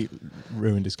 So Pete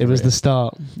ruined his It career. was the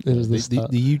start. It was the The,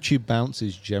 start. the YouTube bounce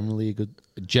is generally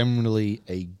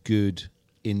a good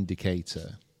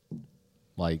indicator.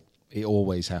 Like it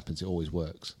always happens, it always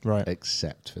works, Right.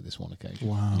 Except for this one occasion.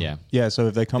 Wow. Yeah. Yeah, so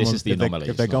if they come This on, is the if they, anomaly,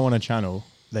 if they it's go not- on a channel,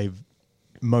 they've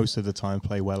most of the time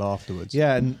play well afterwards.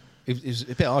 Yeah, and it was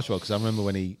a bit harsh because I remember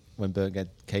when Berg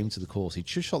came to the course, he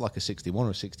just shot like a 61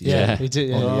 or a 60. yeah, he did.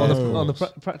 Yeah, Oh. on the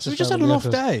practice. So he just had round an of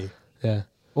off the Oakley. day. Yeah.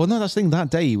 Well, no, that's the thing. That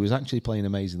day he was actually playing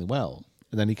amazingly well.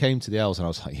 And then he came to the L's, and I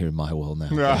was like, "You're in my world now."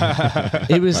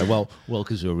 It was. Like,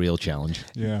 welcome to a real challenge.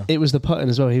 Yeah. It was the putting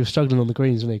as well. He was struggling on the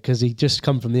greens, wasn't he? Because he just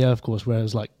come from the earth course where it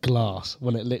was like glass,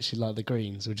 when it literally like the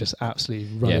greens were just absolutely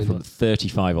running. Yeah, from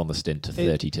 35 on the stint to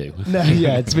 32. No,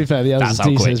 yeah. To be fair, the others That's was how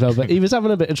decent quick. as well, but he was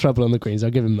having a bit of trouble on the greens.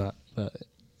 I'll give him that. But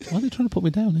Why are they trying to put me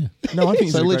down here? No, I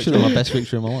think So it's literally my best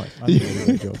victory of my life. I think he did a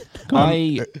good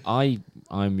job.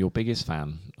 I'm your biggest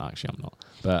fan. Actually, I'm not.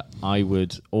 But I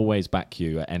would always back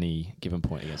you at any given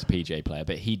point against a PGA player.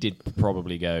 But he did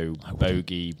probably go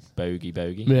bogey.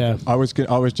 Yeah. I was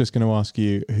just going to ask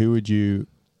you, who would you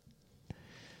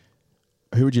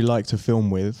like to film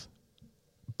with,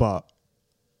 but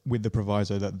with the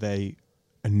proviso that they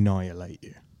annihilate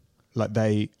you,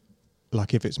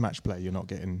 like if it's match play, you're not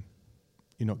getting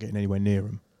anywhere near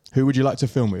them. Who would you like to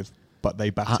film with, but they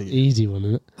batter you? Easy one,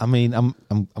 isn't it? I mean, I'm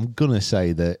gonna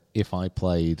say that if I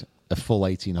played a full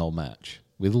 18-hole match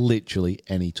with literally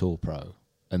any tour pro,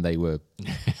 and they were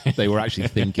actually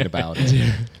thinking about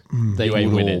it, they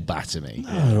would all batter me.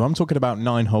 No, I'm talking about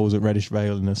 9 holes at Reddish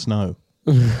Vale in the snow.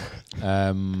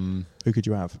 Who could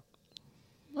you have?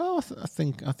 Well, I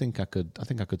think I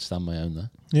could stand my own there.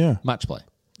 Yeah, Match play.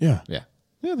 yeah, Yeah,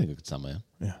 I think I could stand my own.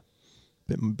 yeah.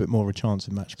 Bit more of a chance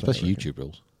in match play. Especially YouTube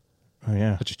rules. Oh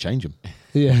yeah. I just change them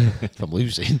Yeah. if I'm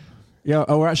losing. Yeah.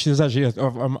 Oh, actually,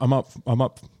 I'm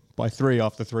up by 3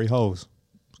 after 3 holes.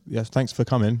 Yes, thanks for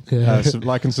coming. Yeah.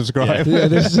 Like and subscribe. Yeah,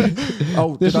 this was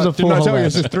Didn't I a 4-hole tell you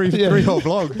match. this is 3-hole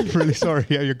vlog? Really sorry.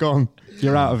 Yeah, you're gone.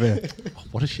 You're out of here. Oh,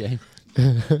 what a shame.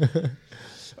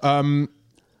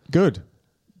 Good.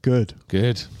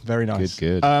 Good. Very nice.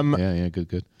 Good. Yeah,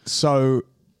 good. So,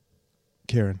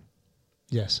 Kieran,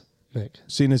 Yes, Nick.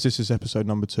 seeing as this is episode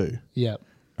number 2, Yeah.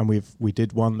 and we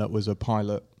did one that was a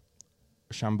pilot,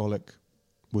 shambolic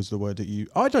was the word that you...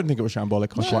 I don't think it was shambolic.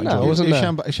 I quite no, enjoyed it wasn't there.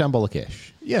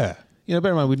 Shambolic-ish. Yeah. You know,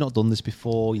 bear in mind, we've not done this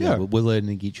before. You know, Yeah. we're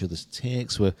learning each other's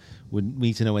ticks. We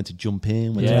need to know when to jump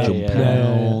in, when Yeah, to jump yeah.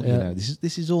 out. Yeah. You know,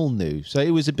 this is all new. So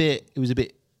it was a bit.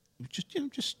 Just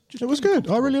It was good.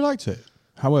 I really liked it.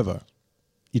 However,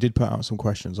 you did put out some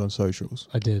questions on socials.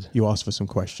 I did. You asked for some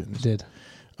questions. I did.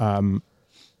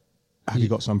 Have you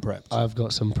got some prepped? I've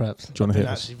got some preps. Do you wanna hit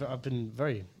us? I've been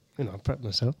very, I've prepped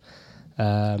myself.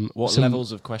 What some-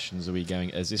 levels of questions are we going?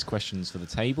 Is this questions for the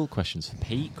table? Questions for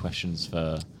Pete? Questions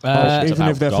for Even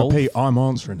if they're golf? for Pete, I'm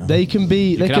answering them. They can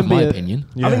be. You They can can have be. my a- opinion.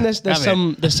 Yeah. I think there's Have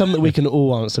some that we can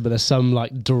all answer, but there's some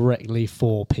like directly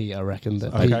for Pete. I reckon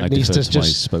that Okay. Pete I needs defer to to my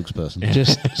just spokesperson.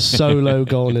 just solo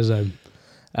go on his own.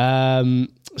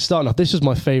 Starting off, this was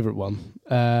my favourite one.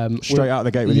 Straight out of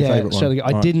the gate with your favourite straight one.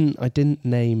 out of the gate. Right. I didn't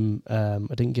name. I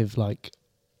didn't give like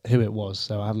who it was,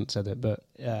 so I haven't said it. But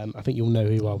I think you'll know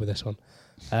who you are with this one.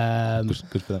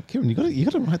 Good for that, Kieran. You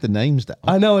got to write the names down.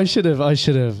 I know. I should have. But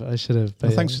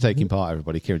Well, thanks for taking part,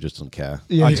 everybody. Kieran just doesn't care.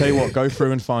 Yeah. I tell you what, go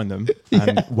through and find them,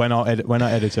 and when I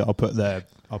edit it, I'll put their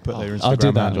Instagram I'll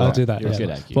do that. handle I'll up. do that. You're a Yeah. good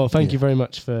egg, you. Well, thank you very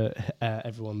much for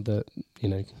everyone that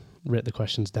writ the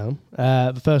questions down.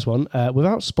 The first one: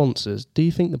 without sponsors, do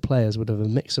you think the players would have a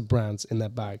mix of brands in their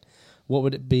bag? What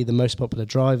would it be? The most popular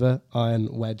driver, iron,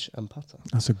 wedge, and putter.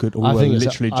 That's a good. I We're think it's a-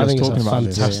 literally I just think it's a talking about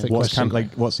this. fantastic question.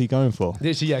 What's he going for?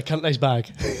 Literally, yeah, Cantley's bag.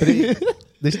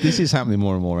 This is happening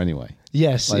more and more anyway.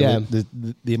 Yes, Like, yeah.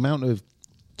 The amount of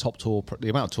the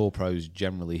amount of tour pros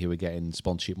generally who are getting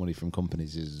sponsorship money from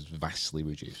companies is vastly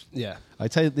reduced. Yeah. I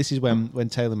tell you, this is when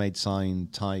TaylorMade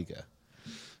signed Tiger,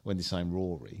 when they signed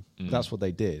Rory. That's what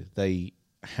they did. They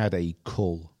had a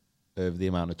cull of the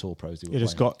amount of tour pros they were They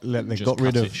just playing. got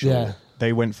rid cut of. it short. Yeah.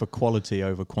 They went for quality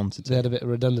over quantity. They had a bit of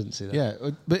redundancy there. Yeah,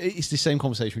 but it's the same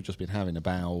conversation we've just been having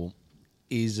about,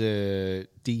 is a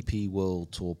DP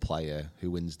World Tour player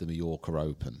who wins the Mallorca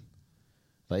Open,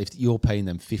 like if you're paying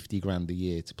them 50 grand a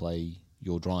year to play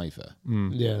your driver,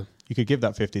 Yeah. You could give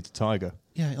that 50 to Tiger.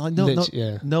 yeah, like no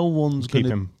one's Keep going to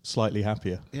him slightly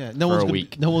happier. Yeah, for a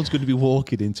week. No one's going to be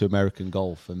walking into American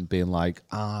Golf and being like,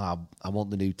 I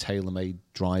want the new TaylorMade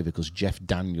driver because Jeff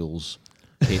Daniels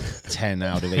hit 10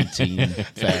 out of 18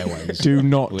 fairways. Do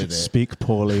not with it. speak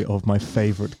poorly of my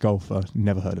favourite golfer.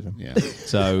 Never heard of him. Yeah,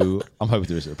 so I'm hoping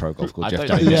there is a pro golf called I Jeff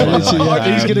don't Daniels. Yeah, by the literally, way.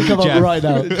 yeah. He's going to come Jeff, up right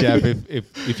now. Jeff,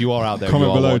 if you are out there,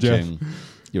 Comment and you are below, watching,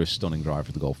 you're a stunning driver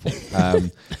of the golf ball.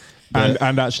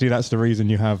 And actually, that's the reason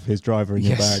you have his driver in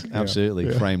your Yes, bag. absolutely.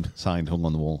 Yeah. Framed, signed, hung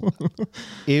on the wall.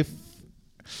 If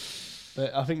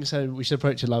But I think so. We should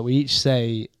approach it like we each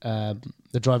say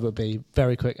the driver would be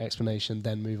very quick explanation,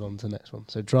 then move on to the next one.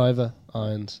 So driver,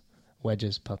 irons,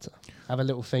 wedges, putter. Have a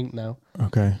little think now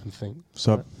Okay. and think.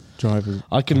 Sub driver.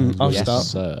 I'll Yes, start.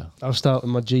 sir. I'll start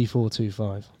with my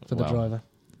G425 for the Wow. driver.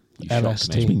 You shocked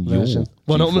LST me. You mean version.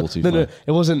 your No, G425?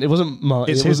 it wasn't mine.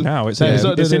 It's it his wasn't- now. It's no, his.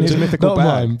 not- It's in his mythical not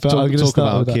bag. mine, but I'm going to talk start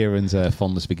about with that. Kieran's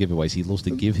fondness for giveaways. He loves to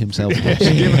give himself gifts.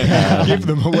 Give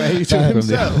them away to From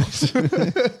themselves.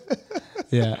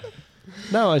 Yeah.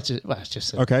 No, it's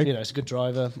just a, Okay. it's a good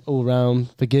driver, all round,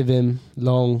 forgive him,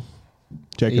 long.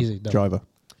 Jacob, Easy, done. driver.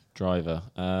 Driver.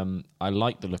 I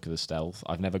like the look of the stealth.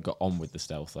 I've never got on with the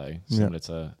stealth though, similar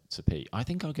to Pete. I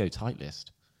think I'll go tight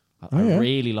list. I yeah.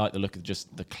 really like the look of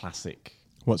just the classic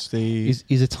What's the...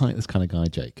 He's a tightless kind of guy,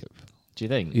 Jacob. Do you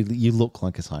think? You look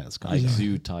like a tightless guy. I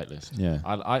exude tightless. Yeah.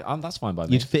 I'm that's fine by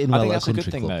me. You'd fit in I well think at that's a good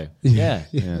country thing, club. though. Yeah.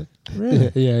 Yeah.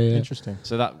 Really? Yeah. Interesting.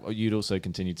 So that you'd also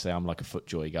continue to say I'm like a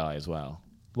FootJoy guy as well.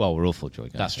 Well, we're all full joy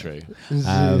guys. That's true.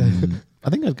 I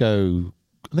think I'd go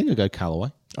Callaway.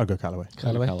 I'll go Callaway.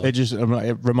 Callaway. It just it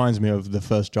reminds me of the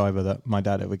first driver that my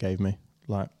dad ever gave me.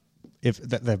 Like, if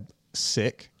they're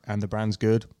sick and the brand's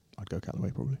good, I'd go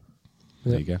Callaway probably.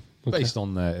 There you go. Okay. Based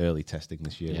on early testing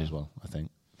this year Yeah. as well, I think.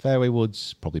 Fairway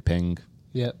woods, probably Ping.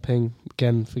 Yeah, Ping.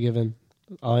 Again, forgiven.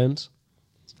 Irons.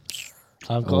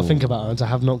 I've got to think about irons. I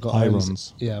have not got irons.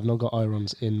 Irons. Yeah, I've not got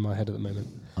irons in my head at the moment.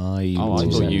 I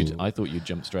thought you'd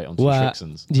jump straight onto Well,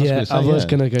 Shrixons. yeah, I was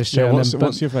going to go straight on them. What's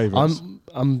but your favourites?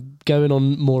 I'm going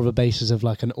on more of a basis of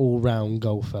like an all-round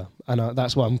golfer, and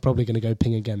that's why I'm probably going to go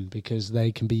Ping again, because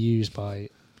they can be used by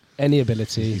any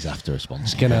ability. He's after a sponsor.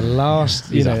 It's going to last,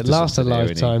 He's last a after something there,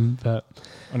 isn't he? lifetime. But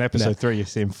On episode 3, you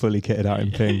see him fully kitted out in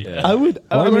Ping. I would.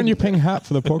 Why wearing your Ping hat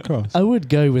for the podcast? I would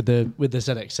go with the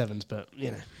ZX7s, but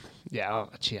yeah,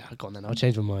 go on then. I'll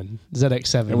change my mind.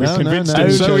 ZX7. We've convinced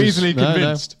him so easily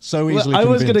convinced. So easily I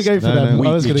was going to go for them.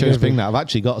 I was You going to go chose for Ping now. I've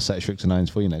actually got a set of Stricter 9s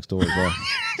for you next door as well.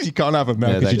 You can't have them now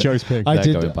Yeah, because you they're chose Ping. They're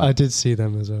going back. I did see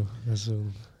them as well. That's all.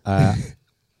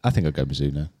 I think I'd go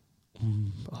Mizuno.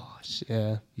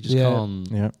 Yeah. You just can't...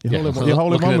 Yeah. Yeah. Your hole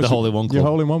in Looking one at was the hole-in-one Your club.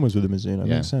 hole in one was with the Mizuno.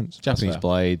 Yeah. Makes sense. Japanese fair.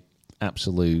 blade,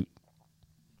 absolute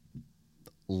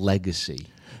legacy.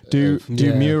 Do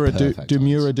Yeah. Miura Perfect do irons.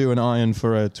 Miura do an iron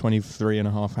for a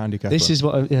 23.5 handicap? This is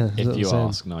what. That's If what you I'm saying.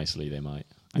 ask nicely, they might.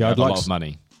 Yeah, And you I'd have a like lot s- of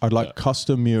money. I'd like but-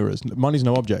 custom Miuras. Money's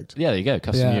no object. Yeah, there you go.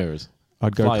 Custom Yeah. Euros.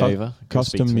 I'd go Fly over, go speak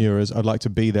custom to them. Miuras. I'd like to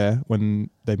be there when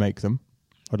they make them.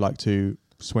 I'd like to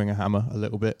swing a hammer a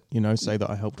little bit. Say that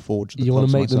I helped forge. The You want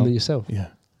clubs to make them myself. yourself? Yeah.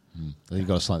 I think you've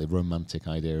got a slightly romantic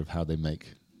idea of how they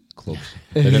make clubs.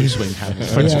 They don't swing hammers.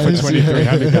 For 23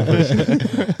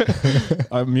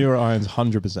 handicappers. Miura irons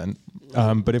 100%.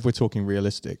 But if we're talking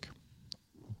realistic,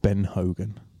 Ben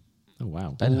Hogan. Oh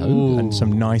wow. Ben Hogan. And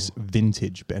some nice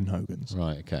vintage Ben Hogans.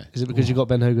 Right, okay. Is it because you got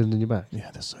Ben Hogan in your back? Yeah,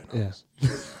 they're so Yeah.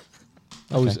 nice.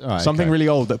 All right, Something okay. really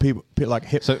old that people like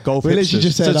hip golf we literally hipsters.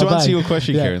 just So said to our answer bag. your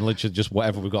question, Yeah. Kieran, literally just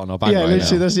whatever we've got in our bag Yeah, right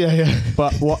literally, now. that's yeah.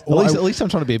 But At least I'm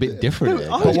trying to be a bit different. here.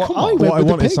 I- But what come on. what I With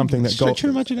the want is pig. something that Stretch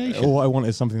your imagination. What I want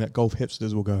is something that golf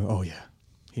hipsters will go, oh yeah,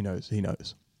 he knows.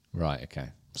 Right, okay.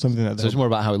 Something that So it's more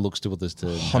about how it looks to others to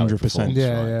 100%.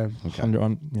 Yeah,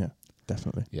 Okay. yeah,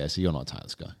 definitely. Yeah, so you're not a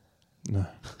tightless guy. No,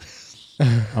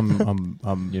 I'm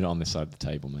You're not on this side of the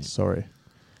table, mate. sorry.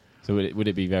 So would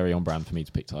it be very on brand for me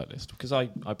to pick Titleist? Because I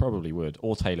probably would,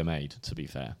 or TaylorMade. To be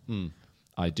fair,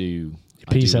 I do.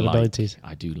 P790s.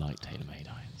 I do like TaylorMade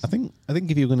irons. I think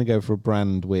if you're going to go for a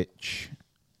brand which,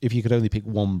 if you could only pick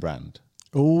one brand,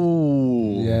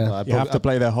 Ooh, Yeah. You have to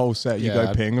play their whole set. You Yeah,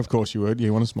 go Ping, of course you would.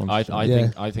 You want a sponsor? I Yeah.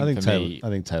 think for me, I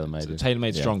think TaylorMade.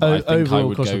 TaylorMade's Yeah. strong, but I think I Overall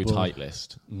would across go the board.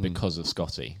 Titleist because of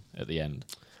Scotty at the end.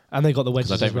 And they got the wedges.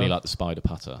 Because I don't as really well. like the spider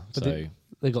putter. But So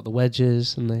they got the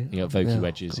wedges and they. you got Vokey yeah,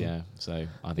 wedges, cool. yeah. So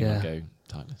I think Yeah. I'd go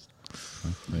Titleist.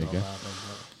 There you go.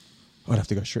 I'd have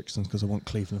to go Shrixons because I want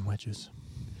Cleveland wedges.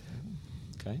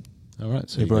 Okay. All right.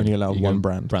 So They've you go- only allowed you one go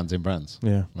brand. Brands in brands.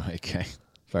 Yeah, Right. Okay.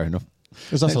 Fair enough.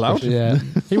 is that allowed? Yeah.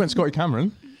 He went Scotty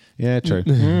Cameron. Yeah. True.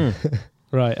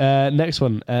 Right. Next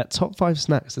one. Top 5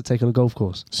 snacks to take on a golf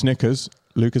course. Snickers,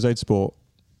 Lucozade Sport,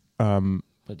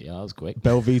 But yeah, that was quick.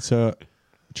 Belvita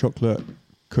chocolate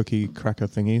cookie cracker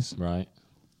thingies. Right.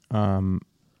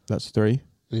 That's 3.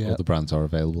 Yeah. All the brands are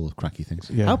available of cracky things.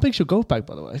 Yeah. How big's your golf bag,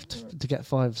 by the way, to get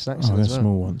 5 snacks Oh, in they're as well?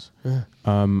 small ones. Yeah.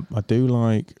 I do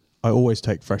like. I always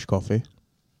take fresh coffee.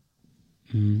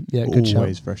 Yeah, good shout.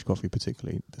 Always fresh coffee,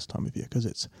 particularly this time of year because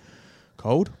it's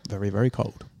cold, very very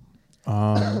cold.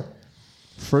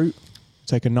 Fruit,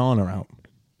 take a nana out.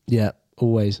 Yeah,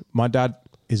 always. My dad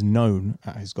is known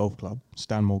at his golf club,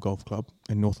 Stanmore Golf Club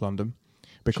in North London,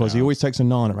 because he always takes a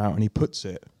nana out and he puts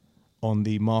it on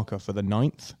the marker for the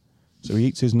 9th. So he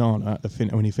eats his nana at the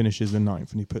when he finishes the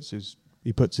 9th, and he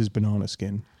puts his banana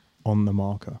skin on the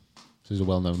marker. So he's a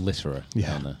well-known litterer. Yeah.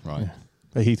 down there. Right. Yeah.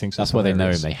 But he thinks That's why they know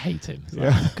him. hilarious. They hate him. It's Yeah.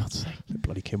 like, oh, God's sake.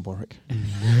 Bloody Kim Warwick.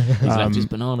 He's left his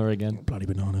banana again. Bloody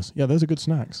bananas. Yeah, those are good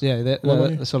snacks. Yeah, What about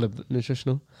you? they're solid,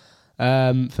 nutritional.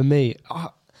 For me,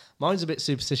 mine's a bit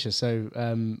superstitious. So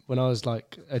when I was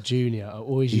like a junior, I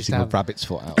always used to Eating a have rabbit's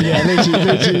foot out. Yeah,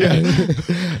 literally.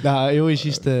 Yeah. No, I always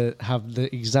used to have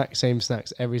the exact same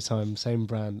snacks every time, same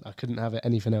brand. I couldn't have it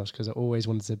anything else because I always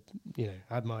wanted to,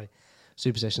 I had my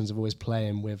superstitions of always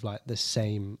playing with like the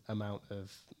same amount of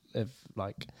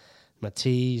like my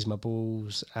teas, my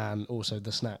balls, and also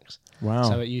the snacks. Wow.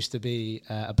 So it used to be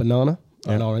a banana,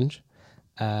 an orange,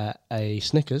 a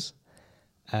Snickers,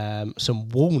 some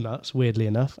walnuts, weirdly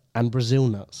enough, and Brazil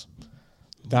nuts.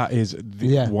 That is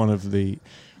one of the.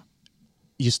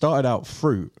 You started out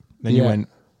fruit, then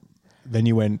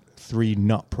you went 3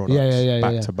 nut products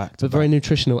back to back. But very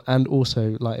nutritional and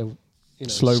also like a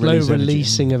slow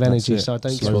releasing of energy. So I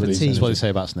don't get fatigue. That's what they say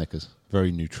about Snickers.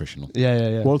 Very nutritional.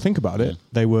 Yeah. Well, think about it.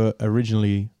 They were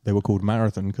called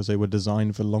marathon because they were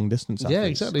designed for long distance athletes. Yeah,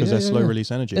 exactly. Because they're slow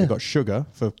release energy. They've got sugar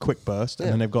for quick burst, and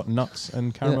then they've got nuts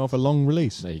and caramel for long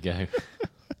release. There you go.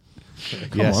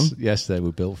 Yes, they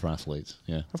were built for athletes.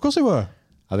 Yeah, of course they were.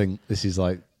 I think this is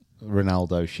like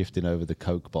Ronaldo shifting over the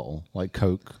Coke bottle. Like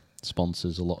Coke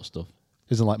sponsors a lot of stuff.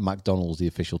 Isn't like McDonald's the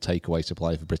official takeaway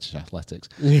supplier for British athletics?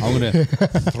 I'm going to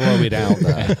throw it out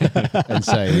there and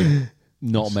say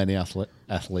not many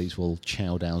athletes will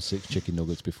chow down 6 chicken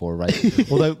nuggets before a race.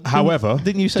 Although, however,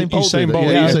 didn't Usain Bolt ate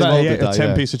a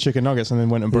 10-piece of chicken nuggets and then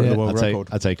went and broke the world record.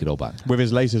 I take it all back. With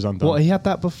his laces undone. What, he had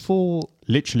that before?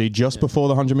 Literally just before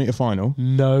the 100-metre final.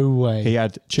 No way. He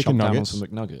had chicken Chopped nuggets. down on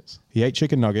some McNuggets. He ate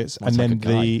chicken nuggets, Sounds and like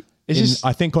then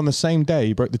I think on the same day,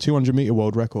 he broke the 200-metre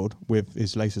world record with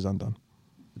his laces undone.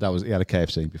 He had a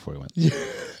KFC before he went.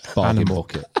 Bargain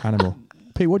bucket. Animal.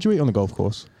 Pete, what do you eat on the golf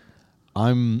course?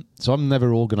 I'm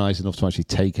never organised enough to actually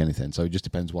take anything, so it just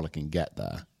depends what I can get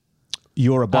there.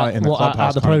 You're a bite in the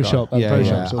clubhouse. At the pro shop. I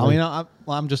mean,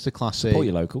 I'm just a classic. Support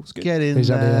your locals. Good. Get in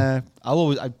Exactly, there.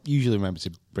 I usually remember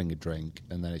to bring a drink,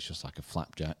 and then it's just like a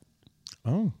flapjack.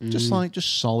 Oh. Just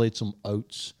solid, some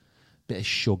oats, bit of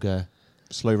sugar.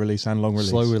 Slow release and long release.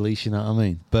 Slow release, you know what I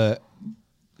mean? But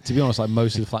to be honest, like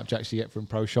most of the flapjacks you get from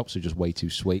pro shops are just way too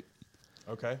sweet.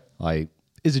 Okay. Like,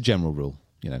 is a general rule.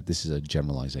 This is a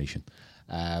generalization.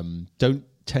 Don't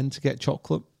tend to get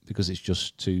chocolate because it's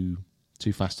just too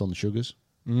fast on the sugars.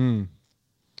 When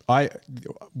I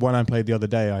played the other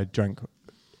day, I drank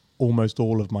almost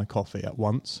all of my coffee at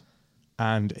once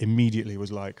and immediately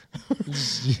was like,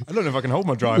 I don't know if I can hold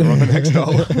my driver on the next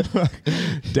hole.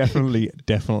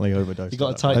 Definitely overdosed. You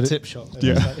got a tight tip shot.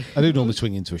 Yeah. I do normally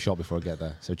swing into a shop before I get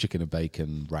there. So chicken and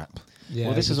bacon wrap. Yeah,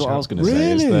 Well, this is good what I was shout. going to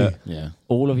say. Is that Yeah.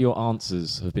 all of your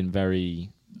answers have been very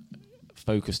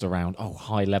focused around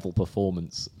high level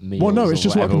performance meals. Well, no, it's or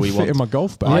just what I whatever can we fit want. in my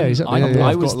golf bag. Yeah, exactly. I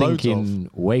I've was got loads thinking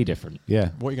way different. Yeah.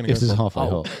 What are you going to If go this is for? halfway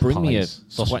hot. Bring me a pies,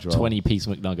 sausage roll. 20-piece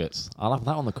McNuggets. I'll have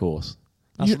that on the course.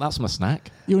 That's my snack.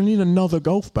 You'll need another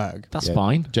golf bag. That's Yeah.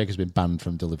 fine. Jake has been banned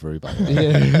from delivery, by the way.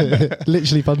 Yeah.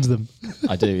 Literally funds them.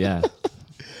 I do, yeah.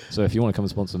 So if you want to come and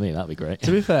sponsor me, that'd be great.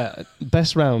 To be fair,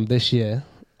 best round this year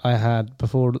I had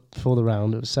before the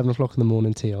round. It was 7 o'clock in the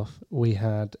morning tee off. We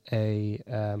had a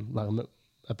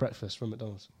breakfast from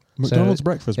McDonald's. McDonald's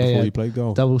breakfast before yeah. you played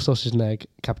golf. Double sausage and egg,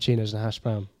 cappuccinos and a hash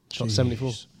brown. Shot Jeez.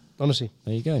 74. Honestly,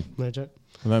 There you go. no joke.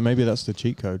 Well, maybe that's the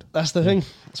cheat code. That's the thing.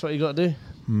 That's what you got to do.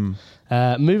 Hmm.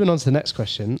 Moving on to the next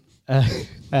question.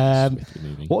 Swiftly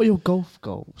moving. What are your golf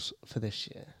goals for this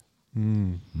year?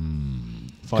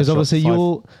 Because Because obviously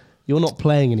you're not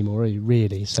playing anymore, are you?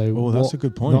 Really? So Oh, that's what- a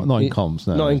good point. Not in comms,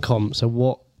 no. Not in comp. So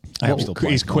what? I am what still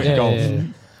playing. He's quit yeah, golf. yeah, yeah.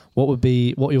 What are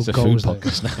your It's a goals? food though?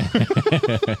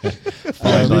 podcast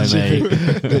Follow my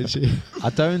mate. Literally. I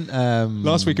don't.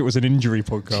 Last week it was an injury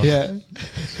podcast. Yeah.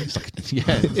 It's like,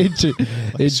 yeah.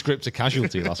 Into Script a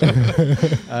casualty last week.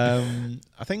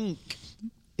 I think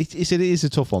it is a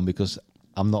tough one because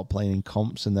I'm not playing in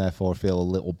comps and therefore I feel a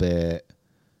little bit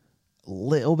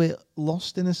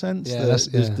lost in a sense. Yeah,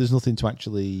 There's nothing to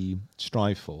actually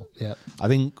strive for. Yeah. I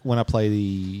think when I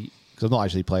play because I've not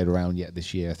actually played around yet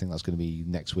this year. I think that's going to be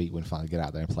next week when I finally get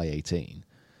out there and play 18.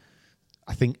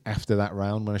 I think after that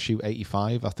round, when I shoot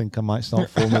 85, I think I might start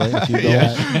formulating a few goals.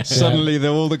 Yeah. Suddenly,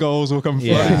 all the goals will come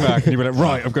flooding Yeah. back, and you'll be like,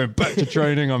 "Right, I'm going back to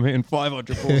training. I'm hitting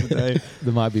 500 balls a day."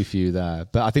 There might be a few there,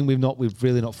 but I think we've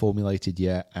really not formulated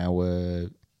yet our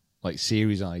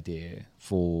series idea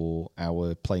for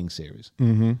our playing series.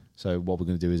 Mm-hmm. So what we're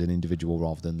going to do is an individual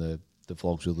rather than the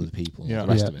vlogs with other people. Yeah. And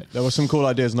the rest Yeah. of it. There were some cool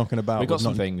ideas knocking about. We got We've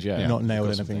some not- things, yeah. Not We've nailed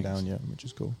got some anything things. down yet, which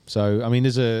is cool. So I mean,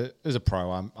 as a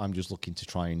pro, I'm just looking to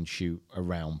try and shoot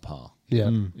around par. Yeah.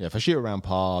 Yeah, if I shoot around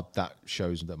par, that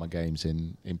shows that my game's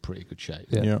in pretty good shape.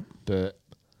 Yeah. Yeah. But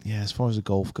yeah, as far as a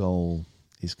golf goal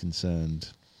is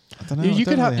concerned, I don't know. You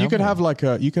could have like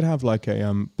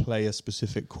a player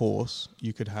specific course.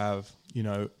 You could have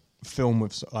film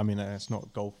with. I mean, it's not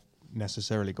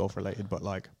necessarily golf related, but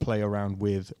like play around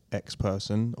with X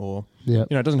person, or Yeah.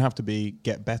 it doesn't have to be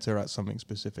get better at something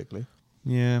specifically.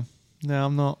 Yeah. No,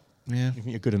 I'm not. Yeah. You think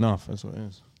you're good enough? That's what it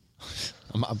is.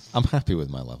 I'm happy with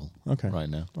my level. Okay. Right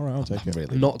now. All right, I'll take it.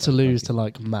 Really Not to lose to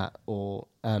like Matt or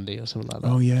Andy or something like that.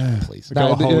 Oh yeah, Please. That Go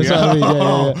would be- whole- that's what I mean,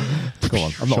 yeah. Come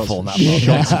on, I'm not falling that far.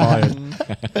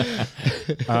 Shots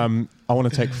fired. I want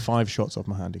to take 5 shots off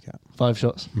my handicap. 5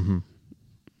 shots. Mm-hmm.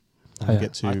 Oh, yeah.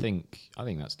 Get to I think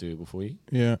that's doable for you.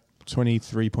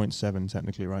 23.7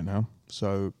 technically right now.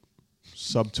 So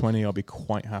sub 20, I'll be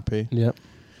quite happy. Yep.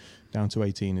 Down to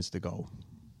 18 is the goal.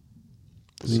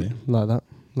 Like that.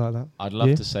 I'd love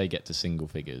Yeah. to say get to single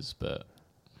figures, but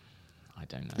I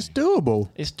don't know. It's doable.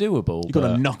 It's doable. You've got to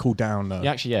but- knuckle down though.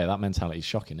 Yeah, actually, that mentality is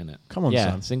shocking, isn't it? Come on,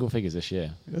 yeah, son. single figures this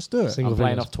year. Let's do it. Single I'm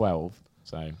playing figures. off 12,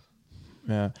 so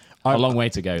Yeah. a long way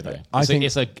to go though. I think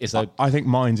it's a I think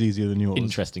mine's easier than yours.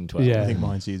 interesting 12. Yeah. I think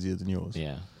mine's easier than yours.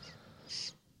 Yeah.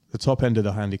 The top end of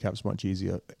the handicap's much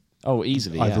easier. Oh,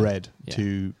 easily. I've yeah. read Yeah.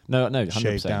 to No, 100%.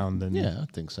 shave down than Yeah, I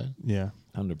think so. Yeah.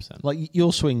 100%. Like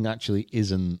your swing actually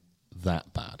isn't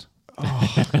that bad.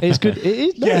 It's good. It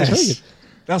is. No, it's very good.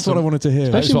 That's what I wanted to hear.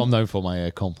 That's what I'm known for, my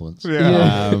compliments.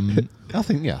 Yeah. I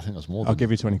think that's more. I'll Than,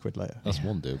 give you 20 quid later. that's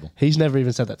more than doable. He's never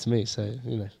even said that to me, so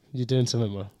you're doing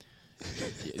something well.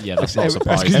 Yeah, that's not That's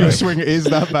surprising. because your swing is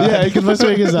that bad. Yeah, because my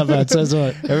swing is that bad, so it's all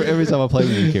right. Every time I play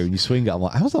with you, Kieran, you swing it. I'm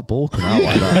like, how's that ball come out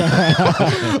like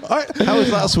that? How has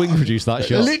that swing produced that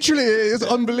shot? Literally, it's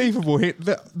unbelievable.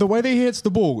 The way that he hits the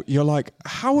ball, you're like,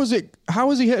 how has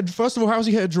he hit? First of all, how has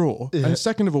he hit a draw? And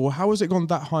second of all, how has it gone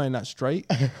that high and that straight?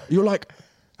 You're like,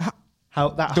 How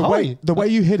that the high? way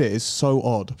you hit it is so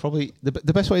odd. Probably the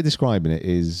best way of describing it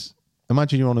is: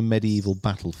 imagine you're on a medieval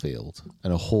battlefield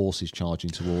and a horse is charging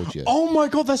towards you. Oh my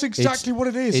god, that's exactly what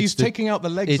it is. it's He's taking out the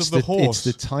legs it's of the horse.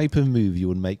 It's the type of move you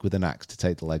would make with an axe to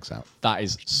take the legs out. That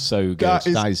is so good. That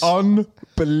is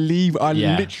unbelievable. I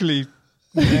Yeah. literally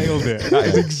nailed it. That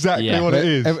is exactly Yeah. what it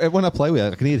is. When I play with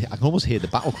it, I can almost hear the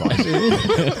battle cries.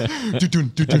 I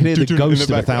Dun-dun, dun-dun, can hear the dun-dun in ghost of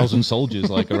background. 1,000 soldiers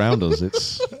like around us.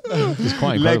 It's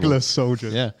quite incredible. Legless soldier.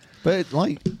 Yeah, but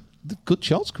the good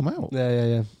shots come out.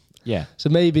 Yeah. Yeah. So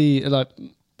maybe like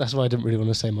that's why I didn't really want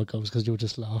to say my goals because you'll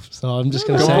just laugh. So I'm just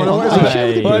going to Go say. on, what is it?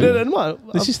 Hey. Well, I don't know.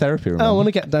 This is therapy. I Remember? want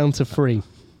to get down to 3.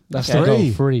 That's Okay. the goal.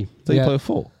 3? 3. So you play a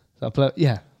 4.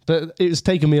 But it's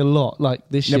taken me a lot. Like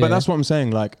this Yeah, year. but that's what I'm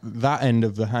saying. Like that end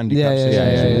of the handicap Yeah, system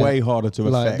is yeah. way harder to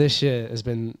like affect. this year has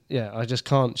been. Yeah, I just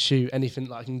can't shoot anything.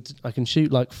 Like I can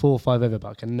shoot like 4 or 5 over, but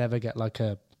I can never get like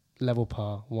a level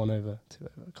par 1 over 2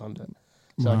 over. I can't do it.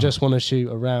 So I just want to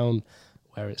shoot around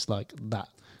where it's like that.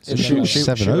 So In the shoot level.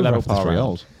 7 shoot over level after par 3 round.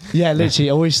 holes. Yeah,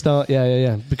 literally, I always start.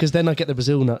 Yeah. Because then I get the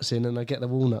Brazil nuts in, and I get the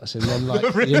walnuts in. Then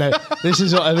this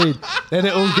is what I mean. Then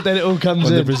it all comes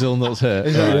When in. the Brazil nuts hit.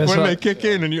 Exactly, that's when what- they kick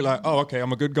in and you're like, oh, okay,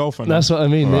 I'm a good golfer now. That's what I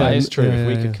mean. That Yeah, is true. Yeah, If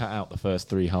we yeah, could cut out the first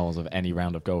 3 holes of any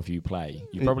round of golf you play,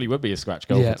 you probably would be a scratch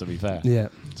golfer, Yeah. to be fair. yeah,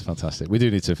 It's fantastic. We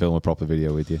do need to film a proper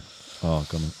video with you. Oh,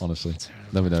 God, honestly.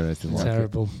 Never known anything like it.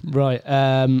 terrible. Right.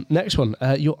 Next one.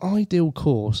 Your ideal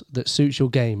course that suits your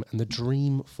game and the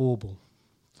dream 4-ball.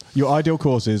 Your ideal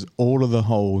course is all of the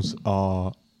holes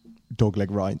are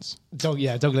dogleg rights.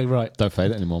 Dogleg right. Don't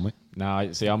fade it anymore, mate. Now,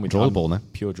 I'm with Draw the I'm ball now.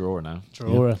 Pure drawer now.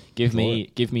 Drawer. Give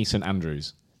me St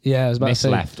Andrews. Yeah, I was about Miss to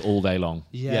say. left all day long.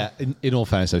 Yeah. In all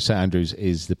fairness, though, St Andrews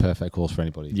is the perfect course for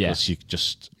anybody. Yeah. Because you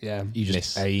just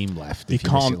Miss. aim left. You If miss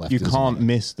it can't left, you it doesn't can't matter.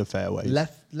 miss the fairways.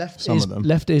 Left Some is of them.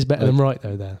 left is better than right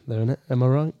though. There, isn't it? Am I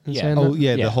right? in Yeah. saying Oh that?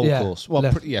 yeah, Yeah. the whole Yeah. course. Well,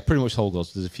 Left. pretty much the whole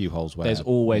course. There's a few holes where There's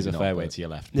always a maybe not, fairway but- to your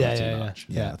left. Yeah, pretty yeah, yeah. much.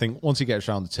 Yeah, I think once you get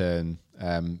around the turn,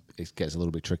 it gets a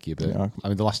little bit trickier. But Yeah. I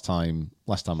mean, the last time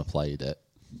I played it,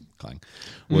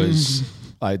 was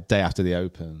day after the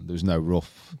Open. There was no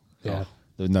rough. Yeah.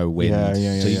 There was no wind. Yeah, so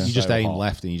yeah. you just So aim hot.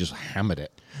 left and you just hammered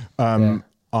it.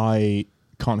 I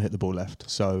can't hit the ball left,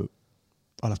 so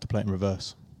I'll have to play it in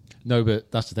reverse. No,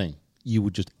 but that's the thing. You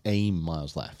would just aim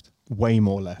miles left. Way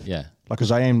more left. Yeah. Like, because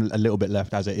I aim a little bit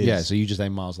left as it is. Yeah, so you just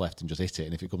aim miles left and just hit it.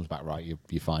 And if it comes back right,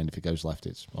 you're fine. If it goes left,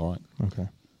 it's all right. Okay.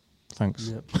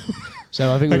 Thanks.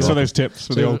 So I think Thanks we've- for those tips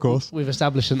for the old course. We've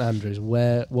established St Andrews.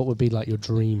 What would be like your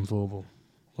dream 4-ball?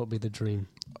 What would be the dream?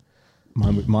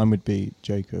 Mine would be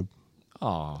Jacob,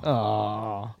 Oh,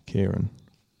 Ah, Kieran,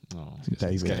 it's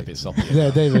David. getting a bit soppy. yeah,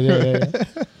 David. Yeah.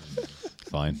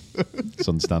 Fine. It's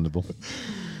understandable.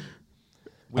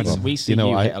 We see You know,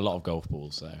 you I- hit a lot of golf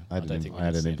balls, so I don't think we I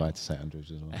had need an to see invite to St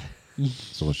Andrews as well.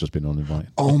 Someone's just been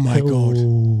uninvited. Oh my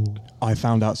God. I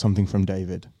found out something from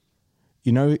David.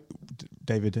 You know,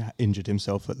 David injured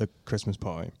himself at the Christmas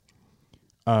party.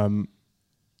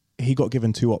 He got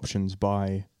given 2 options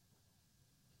by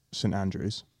St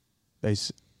Andrews.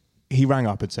 He rang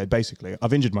up and said, basically,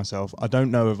 I've injured myself. I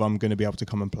don't know if I'm going to be able to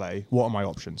come and play. What are my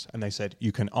options? And they said,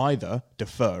 you can either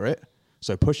defer it,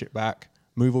 so push it back,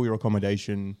 move all your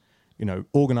accommodation,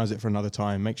 organize it for another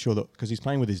time. Make sure that, because he's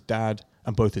playing with his dad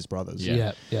and both his brothers.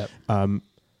 Yeah.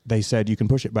 They said you can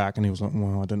push it back, and he was like,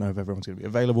 well, I don't know if everyone's going to be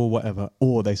available, whatever.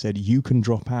 Or they said you can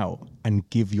drop out and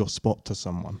give your spot to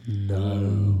someone.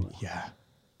 No. Yeah.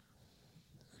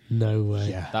 No way.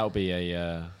 Yeah. That would be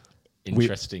a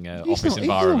interesting office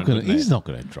environment. He's not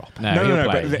going to drop. No, No,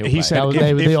 he'll play. but He'll he play. said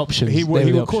They were the options. He They were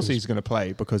the of course options. he's going to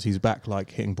play because he's back like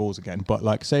hitting balls again. But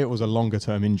like, say it was a longer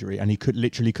term injury and he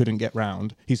literally couldn't get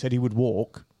round. He said he would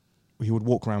walk. He would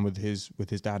walk around with his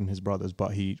dad and his brothers, but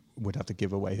he would have to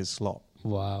give away his slot.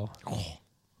 Wow.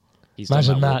 He's done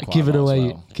Imagine walk that, quite giving a lot as away,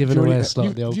 well. giving away a slot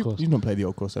at the old You've course. not played the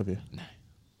old course, have you? No.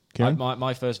 Kieran?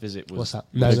 My first visit was What's that?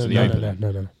 was No. to the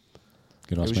Open.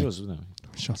 Good It ask was me. yours, wasn't it?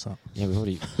 Shut up. Yeah, we've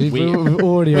already. We've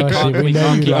already asked you. can't- We we know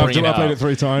can't you keep like bringing it. it I played up. it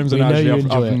 3 times, We and know you actually,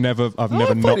 enjoy I've it. never I've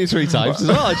not, played it 3 times as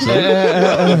well,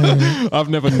 actually. I've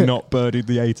never not birdied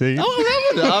the 18. Oh,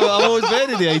 I haven't. I've always been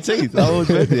in the 18th. I've always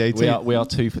been in the 18th. We are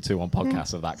 2 for 2 on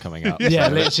podcasts of that coming up. Yeah,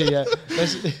 literally. Yeah.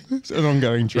 Let's It's an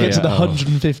ongoing get trend. to the Yeah.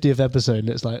 150th episode, and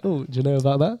it's like, oh, do you know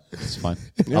about that? It's fine.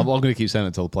 I'm going to keep saying it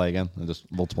until I play again and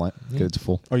just multiply it. Get it to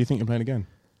 4. Oh, you think you're playing again?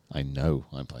 I know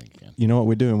I'm playing again. You know what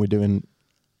we're doing? We're doing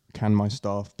Can My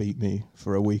Staff Beat Me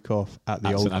for a week off at the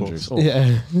At old St Andrews. course.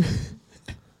 Yeah,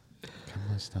 Can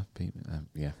my stuff beat me?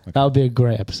 Yeah. Okay. that would be a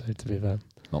great episode, to be fair.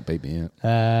 Not beat me yet.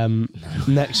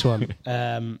 Next one,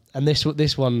 and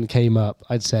this one came up.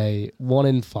 I'd say 1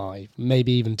 in 5,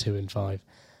 maybe even 2 in 5,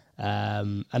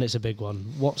 and it's a big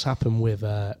one. What's happened with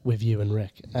you and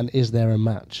Rick, and is there a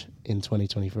match in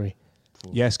 2023?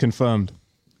 Yes, confirmed.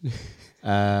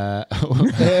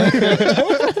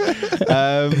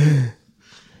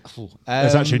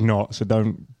 It's actually not, so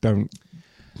don't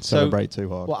celebrate too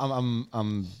hard. Well,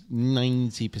 I'm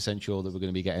 90% sure that we're going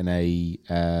to be getting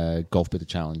a golf bidder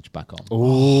challenge back on.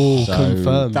 Oh, So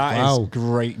confirmed! That is Wow.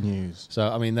 great news. So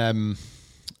I mean,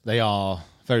 they are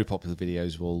very popular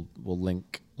videos. We'll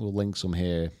link some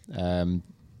here.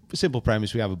 Simple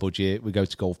premise: we have a budget. We go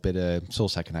to golf bidder,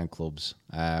 source secondhand clubs,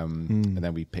 and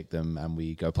then we pick them and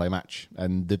we go play a match.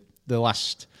 And the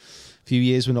last few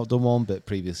years we've not done one, but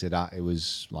previously that it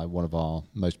was like one of our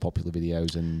most popular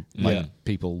videos, and like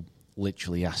people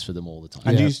literally ask for them all the time.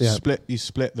 And Yeah, you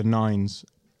split the 9s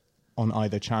on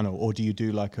either channel, or do you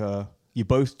do like a? You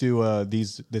both do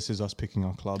these. This is us picking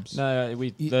our clubs. No,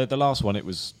 the last one, it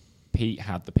was Pete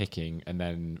had the picking, and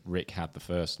then Rick had the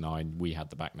first 9. We had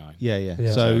the back 9. Yeah.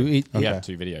 Yeah. So We Okay. have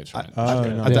 2 videos from it. Oh, I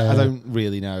nice. don't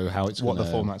really know how it's What the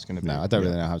gonna, format's gonna be. No, I don't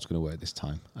really Yeah. know how it's going to work this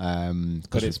time.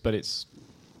 But it's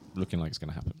looking like it's going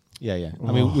to happen. Yeah.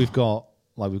 I mean, we've got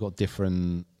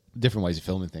different ways of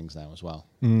filming things now as well.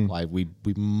 Like we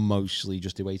mostly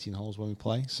just do 18 holes when we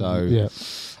play. So Yeah.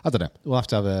 I don't know. We'll have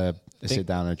to have a sit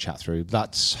down and a chat through.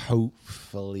 That's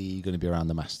hopefully going to be around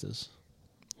the Masters.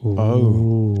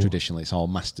 Oh, Traditionally, it's our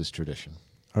Masters tradition.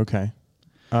 okay.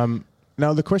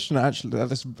 Now the question actually,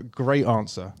 that's a great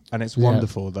answer, and it's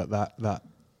wonderful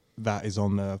that is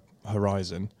on the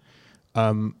horizon.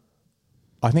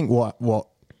 I think what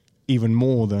even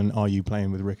more than are you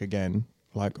playing with Rick again?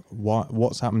 Like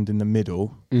what's happened in the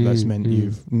middle that's meant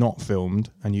you've not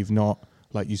filmed and you've not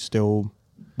you still.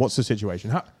 What's the situation?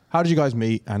 How did you guys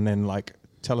meet? And then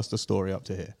tell us the story up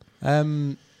to here.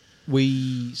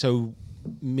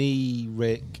 Me,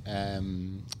 Rick,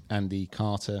 Andy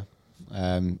Carter,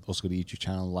 also got a YouTube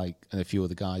channel, and a few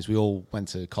other guys. We all went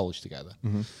to college together.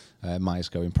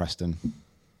 Myerscough in Preston.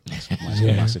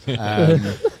 Myerscough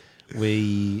massive.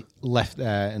 We left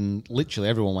there, and literally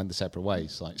everyone went their separate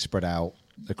ways, spread out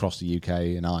across the UK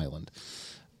and Ireland.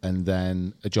 And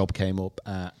then a job came up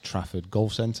at Trafford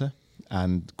Golf Centre,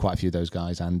 and quite a few of those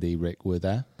guys, Andy, Rick, were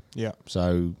there. Yeah.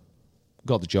 So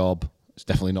got the job. It's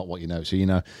definitely not what you know. So,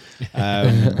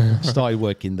 started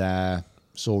working there.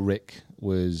 Saw Rick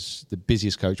was the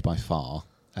busiest coach by far.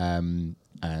 And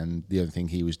the other thing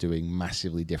he was doing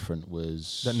massively different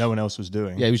was... That no one else was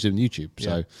doing. Yeah, he was doing YouTube.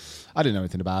 So Yeah. I didn't know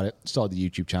anything about it. Started the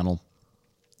YouTube channel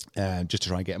just to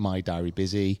try and get my diary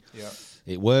busy. Yeah.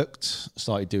 It worked.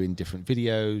 Started doing different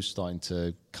videos, starting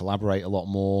to collaborate a lot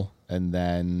more. And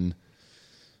then...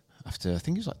 after, I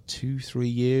think it was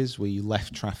 2-3 years, we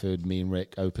left Trafford, me and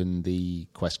Rick opened the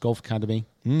Quest Golf Academy,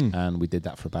 and we did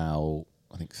that for about,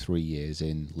 3 years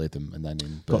in Lytham and then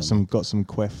in Birmingham. Got some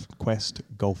Quest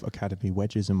Golf Academy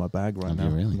wedges in my bag right Have now.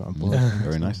 you really? Got 'em Yeah. bought.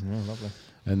 Very nice. Yeah, lovely.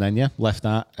 And then, left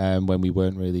that when we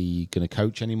weren't really going to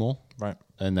coach anymore. Right.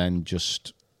 And then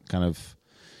just kind of,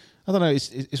 I don't know,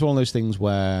 it's one of those things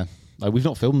where we've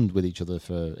not filmed with each other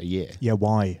for a year. Yeah,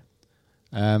 why?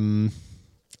 I mean,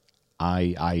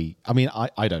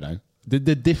 I don't know. The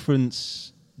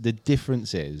difference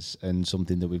is, and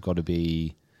something that we've got to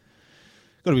be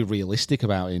got to be realistic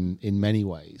about in many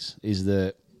ways is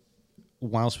that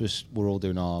whilst we're all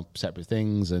doing our separate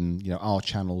things and our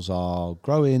channels are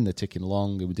growing, they're ticking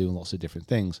along, and we're doing lots of different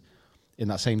things. In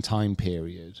that same time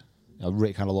period,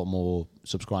 Rick had a lot more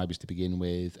subscribers to begin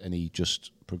with, and he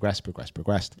just progressed,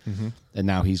 and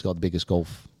now he's got the biggest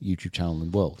golf YouTube channel in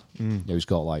the world. He's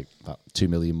got like about 2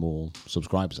 million more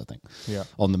subscribers, I think,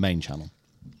 on the main channel.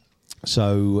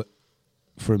 So,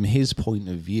 from his point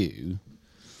of view,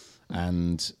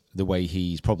 and the way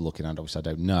he's probably looking at it, obviously I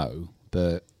don't know,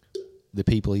 but the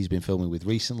people he's been filming with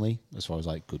recently, as far as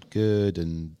like Good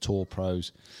and Tour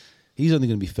Pros, he's only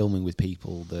going to be filming with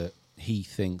people that he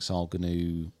thinks are going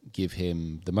to give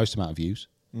him the most amount of views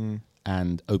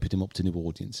and open him up to new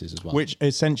audiences as well. Which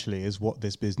essentially is what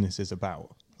this business is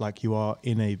about. Like you are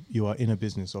in a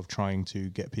business of trying to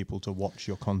get people to watch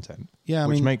your content. Yeah,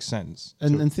 which makes sense.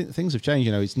 And things have changed.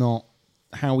 It's not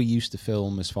how we used to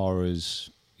film. As far as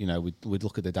we'd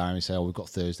look at the diary and say, "Oh, we've got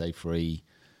Thursday free.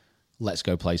 Let's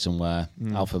go play somewhere.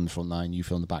 I'll film the front 9, you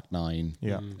film the back 9.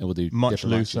 Yeah, and we'll do much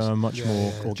looser, matches. much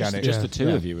more organic. Just the two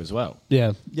of you as well.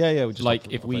 Yeah. We just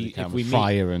like if we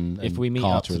Fire and if we meet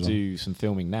Carter up to do some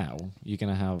filming now, you're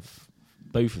going to have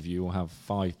both of you will have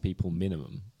 5 people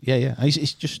minimum. Yeah.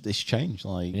 It's changed.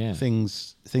 Like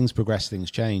things progress, things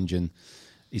change, and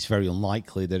it's very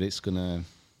unlikely that it's gonna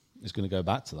go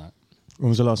back to that. When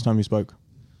was the last time you spoke?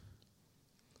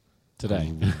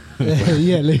 Today.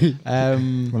 Yeah, Lee.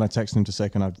 When I texted him to say,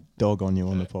 can I dog on you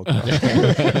on the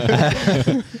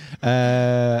podcast?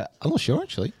 I'm not sure,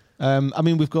 actually.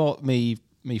 We've got me,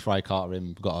 Fry Carter in.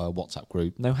 We've got a WhatsApp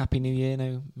group. No Happy New Year,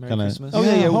 no Merry Christmas? Oh,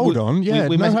 yeah. Hold on. Yeah,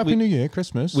 no Happy New Year,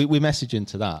 Christmas. We message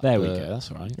into that. There we go.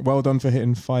 That's all right. Well done for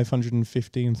hitting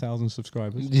 515,000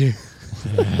 subscribers. Yeah.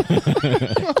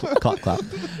 clap.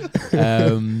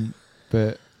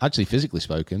 But actually, physically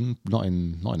spoken, not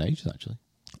in ages, actually.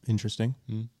 Interesting.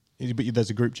 But there's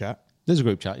a group chat. There's a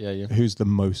group chat, yeah. Who's the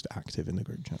most active in the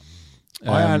group chat?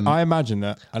 I imagine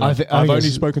that. And I've only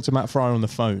spoken to Matt Fry on the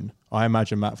phone. I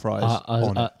imagine Matt Fry is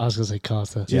on it. I was going to say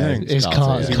Carter. Do you think? It's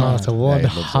Carter,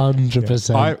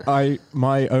 100%.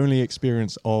 My only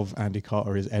experience of Andy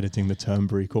Carter is editing the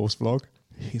Turnberry course vlog.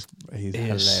 He's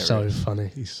hilarious. So funny.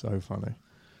 He's so funny.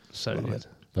 So good.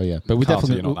 But yeah, but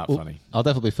Carter, you're not that funny. I'll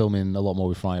definitely be filming a lot more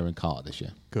with Fryer and Carter this year.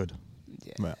 Good.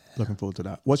 Yeah. Looking forward to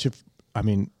that.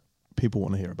 People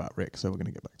want to hear about Rick, so we're going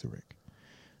to get back to Rick.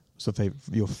 What's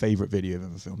your favourite video you've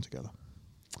ever filmed together?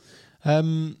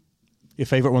 Your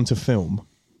favourite one to film?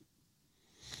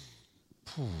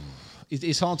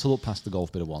 It's hard to look past the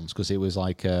golf bit of ones because it was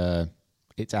like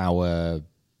it's our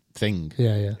thing.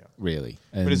 Yeah. Really.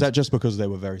 But is that just because they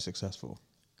were very successful?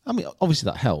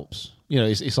 Obviously that helps.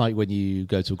 It's like when you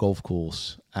go to a golf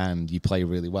course and you play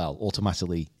really well,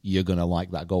 automatically you're going to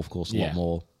like that golf course a lot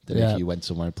more than if you went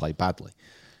somewhere and played badly.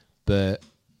 But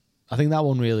I think that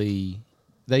one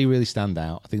they really stand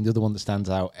out. I think the other one that stands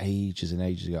out ages and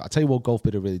ages ago, I'll tell you what Golf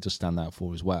Bidder really does stand out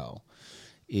for as well,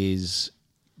 is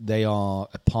they are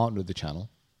a partner of the channel.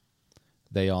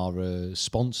 They are a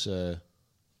sponsor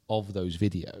of those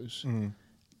videos.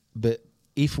 But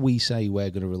if we say we're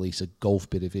going to release a Golf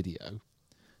Bidder video,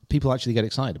 people actually get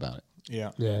excited about it.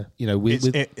 Yeah.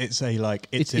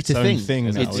 It's its own thing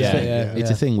now. It's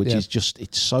a thing which is just,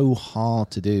 it's so hard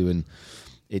to do, and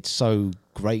it's so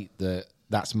great that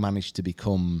that's managed to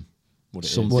become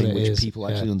something which people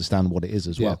actually understand what it is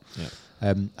as well.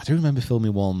 I do remember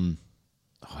filming one,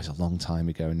 it's a long time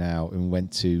ago now, and we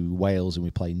went to Wales and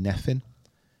we played Neffin,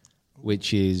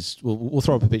 which is, we'll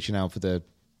throw up a picture now for the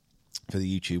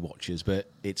YouTube watchers,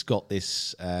 but it's got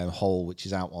this hole which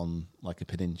is out on like a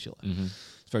peninsula.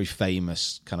 It's a very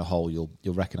famous kind of hole. You'll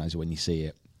recognise it when you see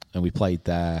it. And we played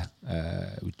there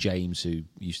with James, who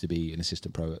used to be an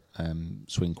assistant pro at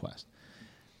Swing Quest.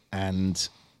 And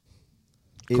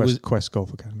it was Quest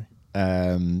Golf Academy.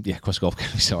 Quest Golf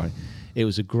Academy. Sorry, it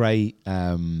was a great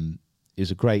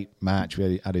match.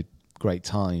 We had a great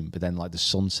time, but then like the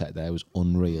sunset there was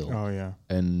unreal. Oh yeah,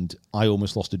 and I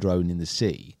almost lost a drone in the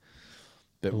sea.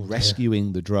 But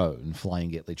rescuing the drone,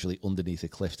 flying it literally underneath a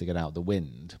cliff to get out of the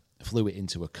wind, flew it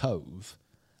into a cove,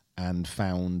 and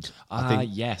found.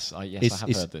 Yes, I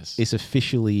have heard this. It's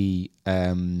officially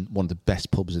one of the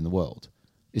best pubs in the world.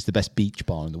 It's the best beach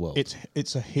bar in the world.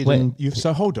 It's a hidden.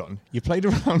 So hold on. You played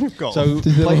around with golf. So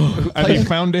and you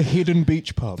found a hidden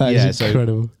beach pub. That is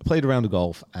incredible. So played around with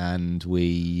golf, and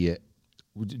we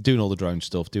doing all the drone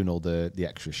stuff, doing all the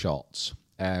extra shots.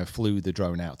 Flew the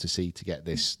drone out to sea to get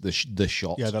the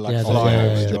shot. Yeah, they're like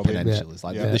flyovers. The peninsula. It's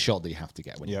like the shot that you have to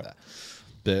get when you're there.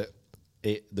 But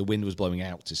the wind was blowing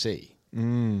out to sea,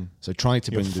 So tried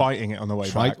to You're bring fighting it on the way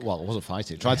back. Well, I wasn't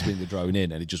fighting. Tried to bring the drone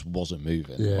in, and it just wasn't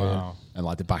moving. Yeah. Wow. And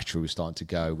like the battery was starting to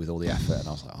go with all the effort, and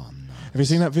I was like, oh no. Have you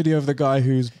seen that video of the guy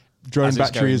whose drone As it's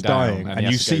battery going is down, dying, and and he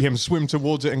you has to see go- him swim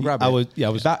towards it and grab I it?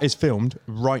 was- That is filmed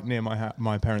right near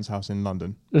my parents' house in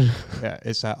London. Yeah,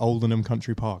 it's at Aldenham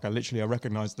Country Park. I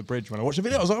recognised the bridge when I watched the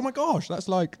video. I was like, oh my gosh, that's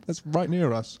right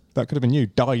near us. That could have been you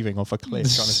diving off a cliff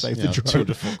trying to save the drone.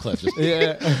 200-foot cliff. Just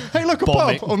Hey, look, a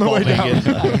pub on the way down.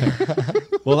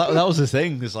 well, that was the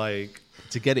thing. It's like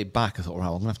to get it back. I thought, right,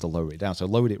 I'm gonna have to lower it down. So I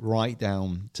lowered it right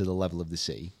down to the level of the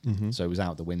sea, so it was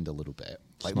out the wind a little bit.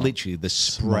 Like literally, the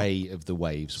spray of the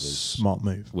waves was Smart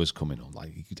move. was coming on.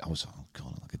 Like I was, oh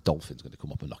god, like a dolphin's going to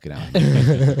come up and knock it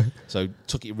out. So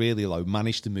took it really low,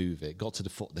 managed to move it, got to the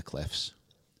foot of the cliffs,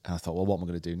 and I thought, well, what am I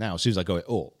going to do now? As soon as I go it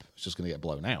up, it's just going to get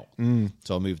blown out.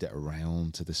 So I moved it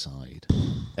around to the side,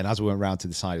 and as we went around to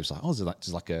the side, it was like, oh,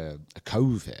 there's like a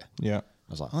cove here. Yeah. I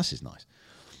was like, oh, this is nice.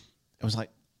 It was like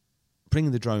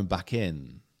bringing the drone back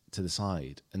in to the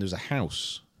side, and there was a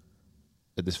house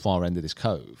at this far end of this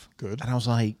cove. Good. And I was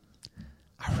like,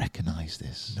 I recognise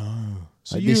this. No.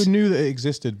 So Like you this- knew that it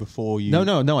existed before you...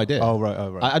 No, I did. Oh, right.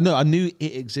 I knew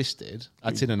it existed.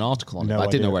 I'd seen an article on it, No but I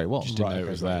didn't idea. know where it was. Just didn't Right, know it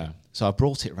okay, was right. there. So I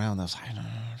brought it around. I was like, no,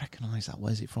 I recognise that.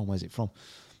 Where's it from?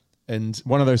 And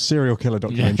One of those serial killer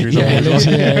documentaries. Yeah, it is,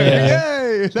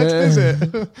 yeah. Yay, let's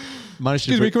visit. managed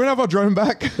Excuse me, can we have our drone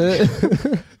back?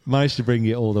 managed to bring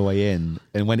it all the way in.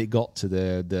 And when it got to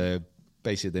the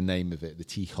basically the name of it, the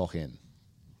Teahock Inn,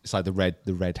 it's like the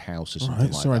red house or something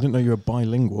Right, like sorry, I that. didn't know you were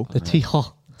bilingual. The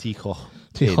Tiho. Teahock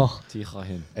Tiho.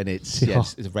 Inn. And it's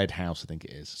Teahock. it's a red house, I think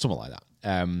it is, something like that.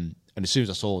 And as soon as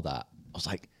I saw that, I was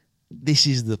like, this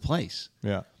is the place.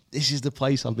 Yeah. This is the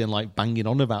place I've been like banging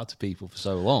on about to people for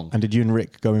so long. And did you and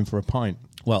Rick go in for a pint?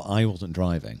 Well, I wasn't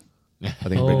driving. I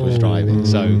think Rick was driving.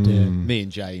 So me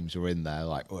and James were in there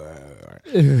like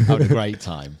having a great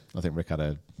time. I think Rick had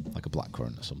a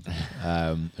blackcurrant or something.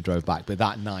 I drove back. But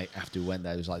that night after we went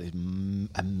there, there was like this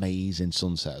amazing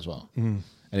sunset as well. And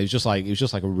it was just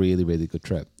like a really, really good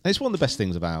trip. And it's one of the best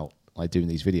things about like doing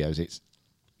these videos. It's,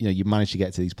 you know, you manage to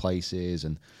get to these places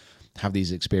and have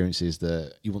these experiences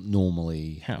that you wouldn't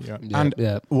normally have. Yeah. Yeah, And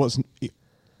yeah.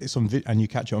 it's on and you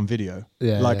catch it on video.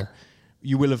 Yeah, Like yeah.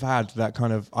 you will have had that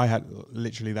kind of, I had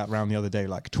literally that round the other day,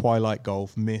 like twilight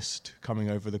golf, mist coming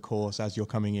over the course as you're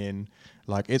coming in.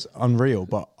 Like it's unreal,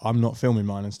 but I'm not filming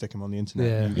mine and sticking them on the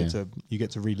internet. Yeah. You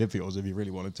get to relive yours if you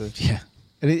really wanted to. Yeah.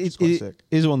 And It's quite it sick.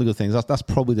 is one of the good things. That's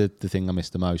probably the thing I miss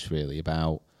the most, really,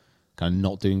 about kind of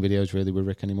not doing videos really with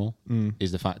Rick anymore,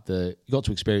 is the fact that you got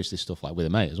to experience this stuff like with a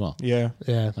mate as well. Yeah.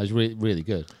 Yeah. That was really, really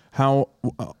good. How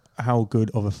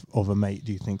good of a mate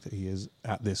do you think that he is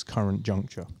at this current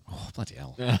juncture? Oh, bloody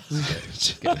hell.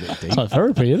 It's getting a bit deep. It's like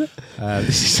therapy, isn't it?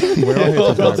 This is We're on here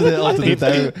to Onto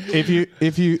the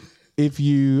if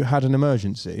you had an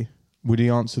emergency, would he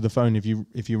answer the phone if you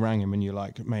rang him and you're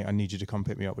like, mate, I need you to come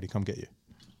pick me up? Would he come get you?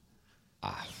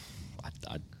 I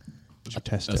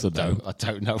Test That's it. I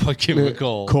don't know. I'd give him a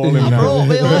call. Call him now.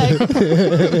 me leg.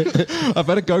 I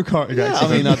better go karting. I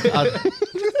mean,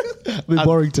 With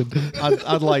Warrington.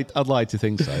 I'd like to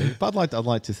think so, but I'd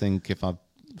like to think if I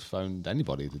phoned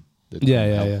anybody, that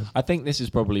Yeah. I think this is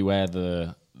probably where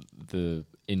the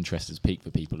interest has peaked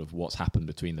for people of what's happened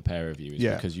between the pair of you, is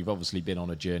Yeah. because you've obviously been on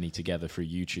a journey together through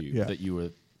YouTube, Yeah. that you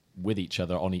were with each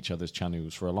other on each other's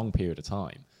channels for a long period of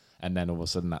time, and then all of a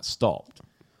sudden that stopped.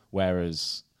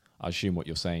 Whereas I assume what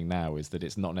you're saying now is that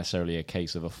it's not necessarily a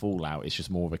case of a fallout, it's just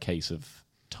more of a case of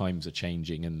times are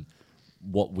changing and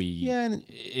what we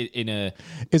in a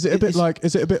Is it a bit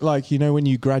like you know when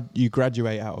you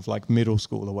graduate out of like middle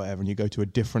school or whatever, and you go to a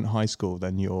different high school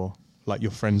than your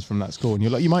friends from that school, and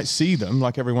you're like, you might see them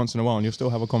like every once in a while, and you'll still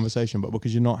have a conversation, but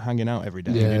because you're not hanging out every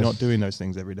day, Yeah. you're not doing those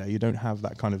things every day, you don't have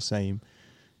that kind of same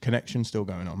connection still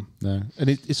going on. No, and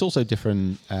it's also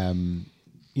different.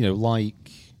 You know,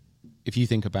 like if you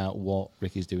think about what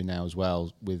Rick is doing now as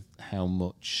well, with how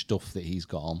much stuff that he's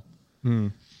got on.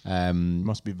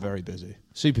 Must be very busy.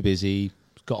 Super busy. He's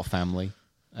got a family.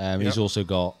 He's also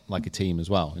got like a team as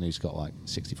well, and he's got like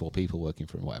 64 people working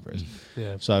for him, whatever it is.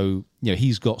 Yeah. So you know,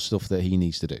 he's got stuff that he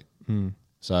needs to do.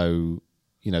 So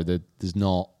you know, there's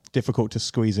not. Difficult to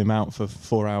squeeze him out for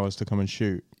 4 hours to come and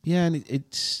shoot. Yeah, and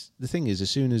it's the thing is, as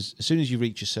soon as you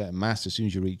reach a certain mass, as soon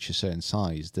as you reach a certain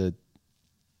size,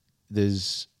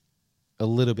 there's a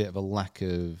little bit of a lack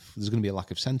of. There's going to be a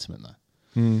lack of sentiment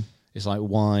there. It's like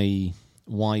why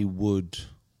would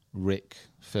Rick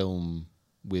film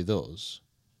with us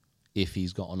if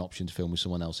he's got an option to film with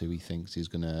someone else who he thinks is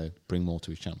going to bring more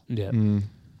to his channel? Yeah.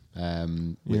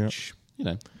 Which you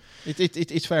know,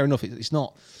 it's fair enough. It's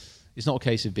not a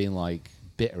case of being like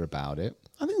bitter about it.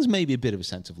 I think there's maybe a bit of a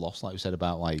sense of loss, like we said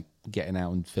about like getting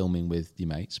out and filming with your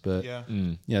mates. But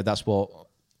you know, that's what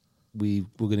we're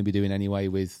going to be doing anyway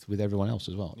with everyone else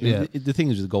as well. Yeah. The thing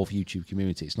is with the golf YouTube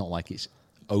community, it's not like it's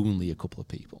only a couple of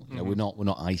people. You know, we're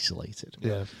not isolated.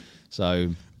 Yeah. So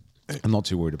I'm not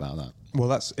too worried about that.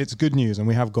 Well, it's good news, and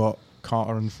we have got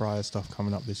Carter and Fryer stuff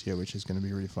coming up this year, which is going to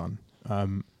be really fun.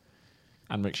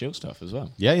 And Rick Shiels stuff as well.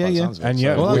 Yeah. By the sounds of it. And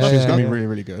So- which is going to be really,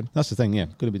 really good. That's the thing. Yeah,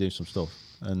 going to be doing some stuff,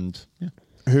 and yeah.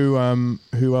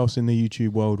 Who else in the YouTube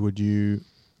world would you?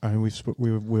 I mean,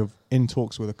 we're in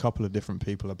talks with a couple of different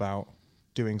people about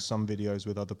doing some videos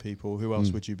with other people. Who else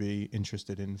would you be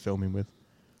interested in filming with?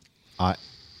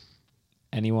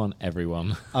 Anyone,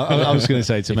 everyone. I was going to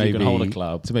say to If you maybe can hold a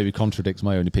club. to maybe contradict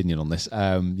my own opinion on this.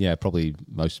 Yeah, probably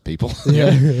most people.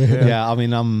 Yeah. I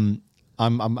mean,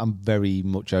 I'm very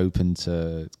much open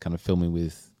to kind of filming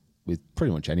with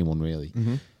pretty much anyone really.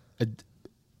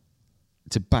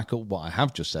 To back up what I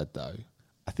have just said, though,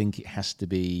 I think it has to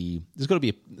be. There's got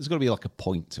to be like a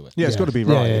point to it. Yeah, it's got to be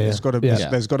right. Yeah. It's got to be. Yeah.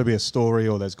 There's got to be a story,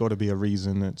 or there's got to be a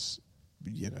reason. It's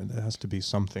there has to be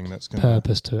something that's going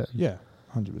Purpose to it. Yeah,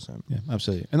 100%. Yeah,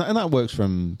 absolutely, and that works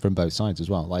from both sides as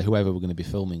well. Like whoever we're going to be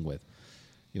filming with,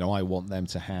 you know, I want them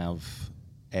to have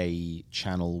a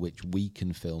channel which we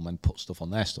can film and put stuff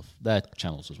on their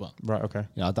channels as well. Right. Okay.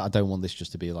 You know, I don't want this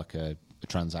just to be like a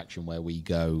transaction where we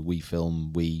go, we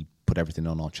film, we put everything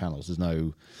on our channels. There's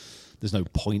no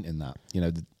point in that. You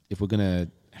know, if we're going to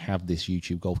have this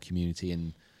YouTube golf community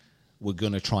and we're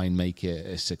going to try and make it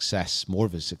a success, more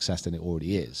of a success than it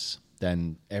already is,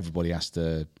 then everybody has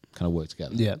to kind of work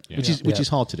together. Yeah. Which is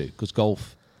hard to do because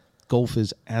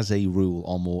golfers as a rule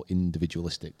are more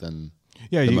individualistic than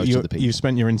most of the people. You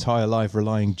spent your entire life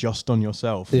relying just on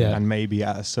yourself, Yeah. and maybe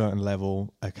at a certain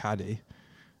level a caddy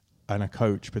and a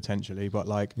coach potentially, but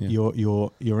like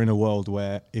you're in a world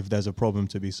where if there's a problem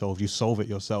to be solved, you solve it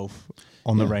yourself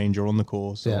on the range or on the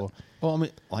course. Yeah. Or Well, I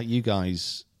mean, like you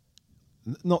guys,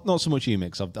 not so much you,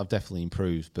 Mick, 'cause I've definitely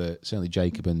improved, but certainly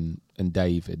Jacob and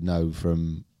David know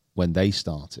from when they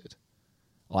started.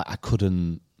 Like I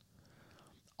couldn't.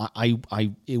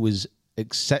 It was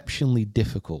exceptionally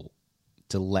difficult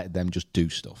to let them just do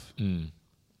stuff.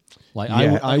 Like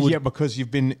I would,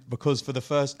 because for the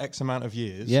first X amount of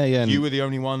years, and you were the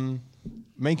only one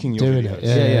making your Doing videos,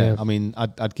 it, yeah. I mean,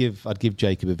 I'd give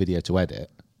Jacob a video to edit.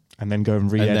 and then go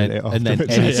and re-edit it and then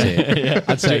afterwards. edit it.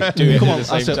 I'd say, Do it come at on, the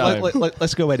same I said, time.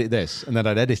 let's go edit this, and then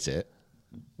I'd edit it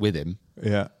with him,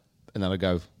 Yeah. and then I'd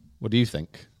go, what do you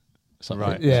think? Something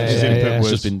Right. Yeah, His yeah, input yeah.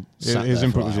 was It's just been sat his there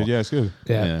input for was an good. hour. Yeah, it's good.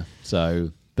 Yeah.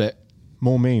 So, but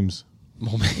More memes.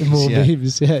 more More yeah.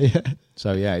 memes. Yeah.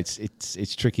 So yeah,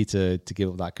 it's tricky to give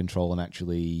up that control and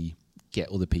actually get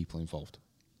other people involved.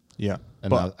 Yeah. And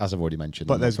But as I've already mentioned,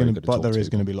 but I'm there's not very going to good at talking there is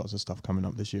to going to people. be lots of stuff coming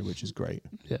up this year, which is great.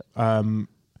 Yeah.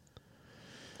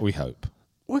 We hope.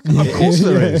 Of course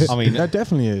there is. I mean, there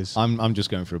definitely is. I'm just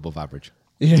going for above average.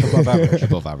 Above average.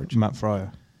 Above average. Matt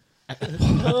Fryer.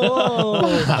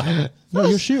 No,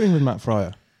 you're shooting with Matt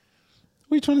Fryer.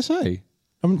 What are you trying to say?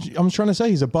 I'm trying to say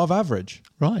he's above average.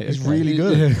 Right, He's okay. really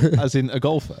good. As in a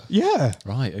golfer. Yeah.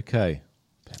 Right. Okay.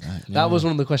 That was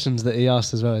one of the questions that he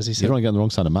asked as well. As he You said, don't want to get on the wrong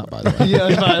side of Matt, by the way. yeah,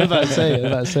 I was about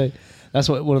to say. That's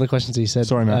what one of the questions he said.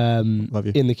 Sorry, Matt. Love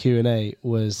you. In the Q&A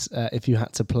was if you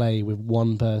had to play with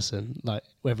one person, like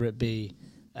whether it be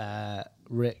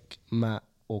Rick, Matt,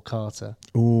 or Carter,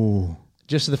 Ooh.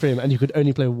 just to the three of them, and you could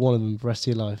only play with one of them for the rest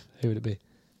of your life, who would it be?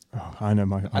 Oh, I know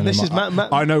my. And this is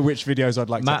Matt. I know which videos I'd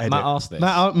like to edit. Matt asked this.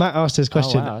 Matt asked his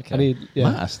question. wow, okay. And he,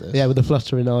 Matt asked this? Yeah, with the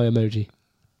fluttering eye emoji.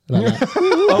 Like that.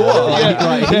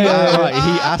 Right.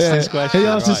 He asked this question.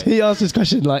 He asked his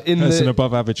question like in That's the an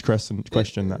above average question.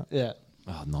 That. yeah.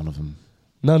 Oh, none of them.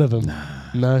 None of them.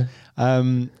 No.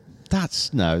 That's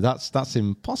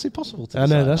impossible to I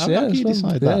know. decide. That's How can you it's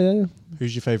fun. decide that? Yeah.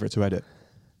 Who's your favourite to edit?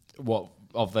 What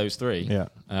of those three? Yeah.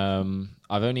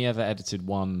 I've only ever edited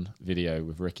one video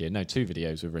with Rick in. No, two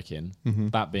videos with Rick in.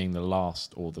 That being the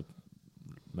last or the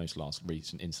most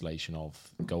recent installation of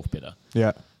Golf Bidder.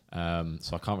 Yeah.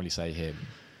 So I can't really say him.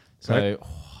 So Right.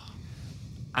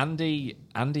 Andy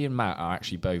and Matt are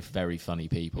actually both very funny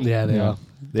people. Yeah, they are. It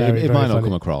Very, might very not funny.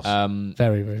 come across.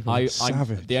 Very, very funny.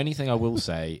 Savage. The only thing I will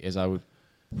say is I would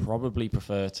probably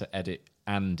prefer to edit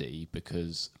Andy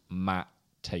because Matt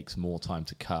takes more time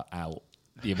to cut out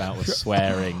the amount of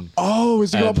swearing. Oh,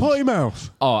 has he got a potty mouth?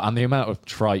 Oh, and the amount of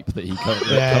tripe that he comes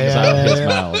Yeah, out of his yeah.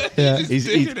 mouth. Yeah.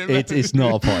 It's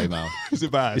not a potty mouth. Is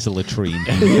it bad? It's a latrine.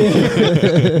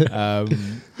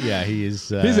 Yeah, he is.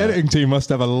 His editing team must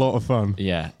have a lot of fun.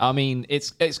 Yeah, I mean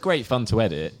it's great fun to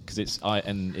edit because it's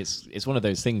one of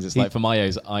those things. It's like for my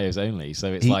eyes only,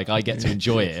 so it's like I get to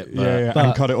enjoy it. But,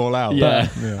 And cut it all out. Yeah.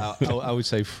 I would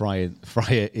say Fryer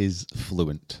is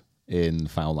fluent in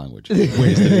foul language.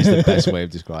 Is the best way of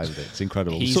describing it. It's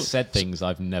incredible. He's said things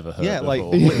I've never heard. Yeah, like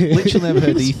before. literally never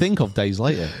heard. Do you think of days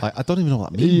later? I don't even know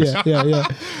what that means. Yeah.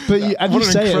 But you What an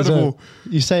say it as well. incredible-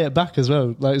 You say it back as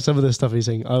well. Like some of the stuff he's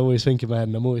saying, I always think in my head,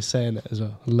 and I'm always saying it as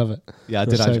well. I love it. Yeah, I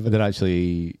That's did so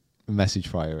actually message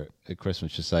Fryer at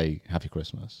Christmas to say Happy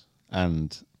Christmas,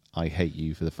 and I hate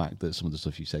you for the fact that some of the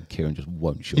stuff you said, Kieran just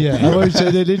won't show. Yeah, I won't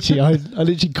say that, literally. I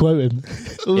literally quote him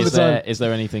all the time. Is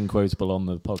there anything quotable on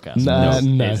the podcast? No.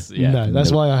 No.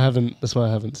 That's why I haven't. That's why I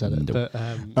haven't said it. Nope.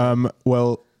 But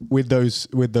Well, with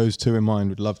those two in mind,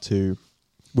 we'd love to.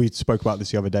 We spoke about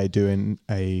this the other day, doing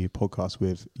a podcast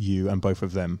with you and both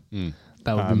of them,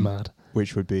 that would be mad.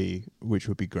 which would be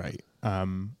great.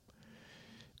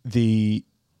 The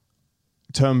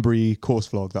Turnberry course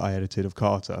vlog that I edited of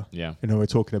Carter. Yeah. We're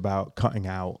talking about cutting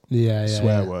out Yeah,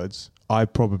 swear yeah. words. I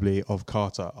probably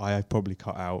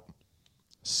cut out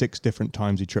 6 different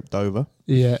times he tripped over,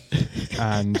 Yeah.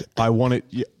 and I wanted,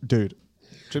 dude,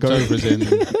 Tripped over as in.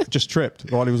 just tripped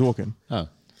while he was walking. Oh,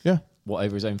 Yeah, What,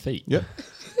 over his own feet? yeah.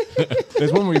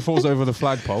 There's one where he falls over the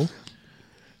flagpole,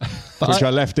 which I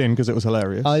left in because it was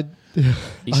hilarious.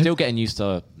 He's still getting used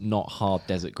to not hard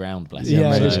desert ground, bless him.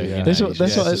 Yeah, So, that's- you know, that's he's what-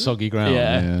 that's just- what it's a soggy ground.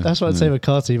 Yeah. That's what I'd say with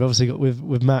Carter. You've obviously got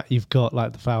with Matt. You've got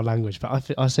like the foul language, but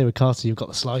I say with Carter, you've got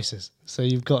the slices. So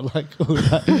you've got like all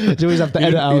that. You always have to He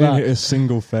edit didn't- out he didn't that. hit a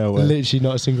single fairway. Literally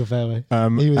not a single fairway.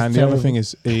 And He was the other terrible. thing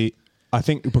is, I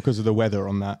think because of the weather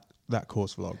on that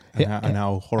course vlog and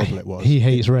how horrible it was, He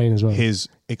hates rain as well. his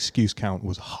excuse count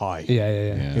was high.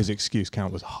 Yeah. His excuse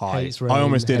count was high. Hates rain, I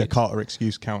almost did a hates- Carter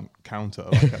excuse counter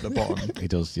like at the bottom. He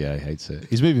does, yeah, he hates it.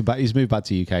 He's moving back. He's moved back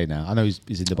to UK now. I know he's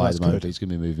in Dubai That's at the moment, good. but he's going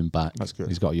to be moving back. That's good.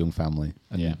 He's got a young family,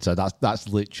 and Yeah. so that's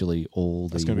literally all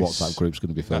the That's gonna be WhatsApp group's going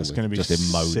to be filled That's with. going to be just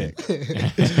him moaning,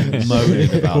 sick.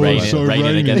 moaning about Raining- it.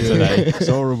 raining again today. It's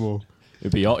horrible.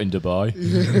 It'd be hot in Dubai.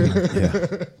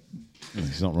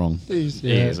 He's not wrong. He is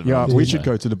a Yeah, wrong we teacher. should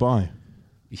go to Dubai.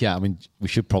 Yeah, I mean, we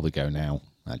should probably go now.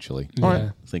 Actually, Yeah. All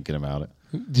right. thinking about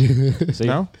it. See?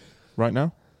 Now? Right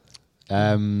now?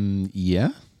 Yeah.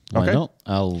 Why Okay. not?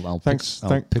 I'll Thanks.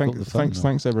 Pick, I'll pick up the phone.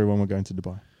 Thanks everyone. We're going to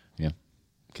Dubai. Yeah.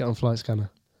 Get on flight scanner.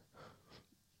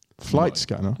 Flight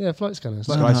scanner. Yeah, flight scanner.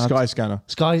 Sky scanner.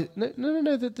 Sky.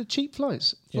 No. The cheap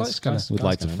flights. Flight Yes, scanner. Sky- We'd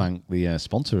like to Scanner. thank the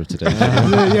sponsor of today.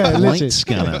 Yeah, Light literally.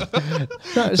 Scanner.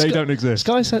 No, They Sky- don't exist.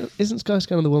 Isn't Sky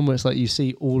Scanner the one where it's like you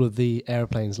see all of the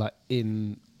airplanes like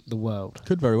in the world?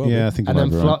 Could very well Yeah, I be. think And it then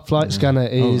might be right. flight scanner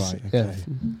is right, yeah. okay.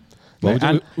 Well, And- we're just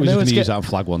and going let's to use get- that and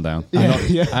flag one down.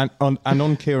 Yeah. And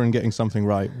on Kieran getting something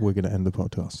right, we're going to end the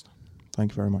podcast.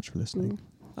 Thank you very much for listening.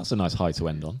 That's a nice high to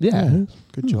end on. Yeah.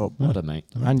 Good job. Well done, mate.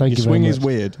 And Thank your you very swing is much.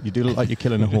 weird. You do look like you're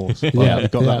killing a horse. But Yeah, you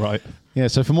got that yeah. right. Yeah,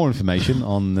 so for more information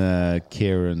on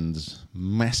Kieran's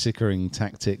massacring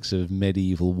tactics of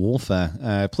medieval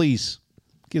warfare, please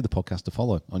give the podcast a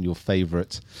follow on your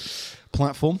favourite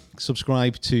platform.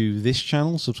 Subscribe to this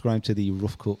channel. Subscribe to the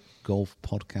Rough Cut Golf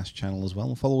podcast channel as well.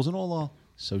 And follow us on all our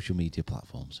social media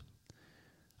platforms.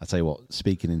 I tell you what,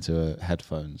 speaking into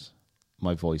headphones,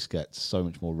 my voice gets so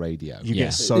much more radio. You Yeah.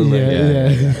 get so Yeah,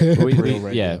 ready. Well, Real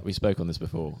radio. we spoke on this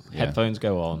before. Yeah. Headphones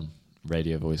go on,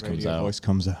 radio voice comes Radio out. voice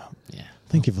comes out. Yeah.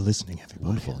 Thank you for listening, everybody.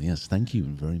 Wonderful. Yes, thank you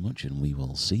very much. And we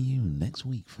will see you next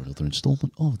week for another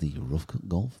installment of the Rough Cut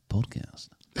Golf podcast.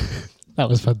 That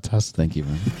was fantastic. Thank you,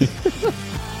 man.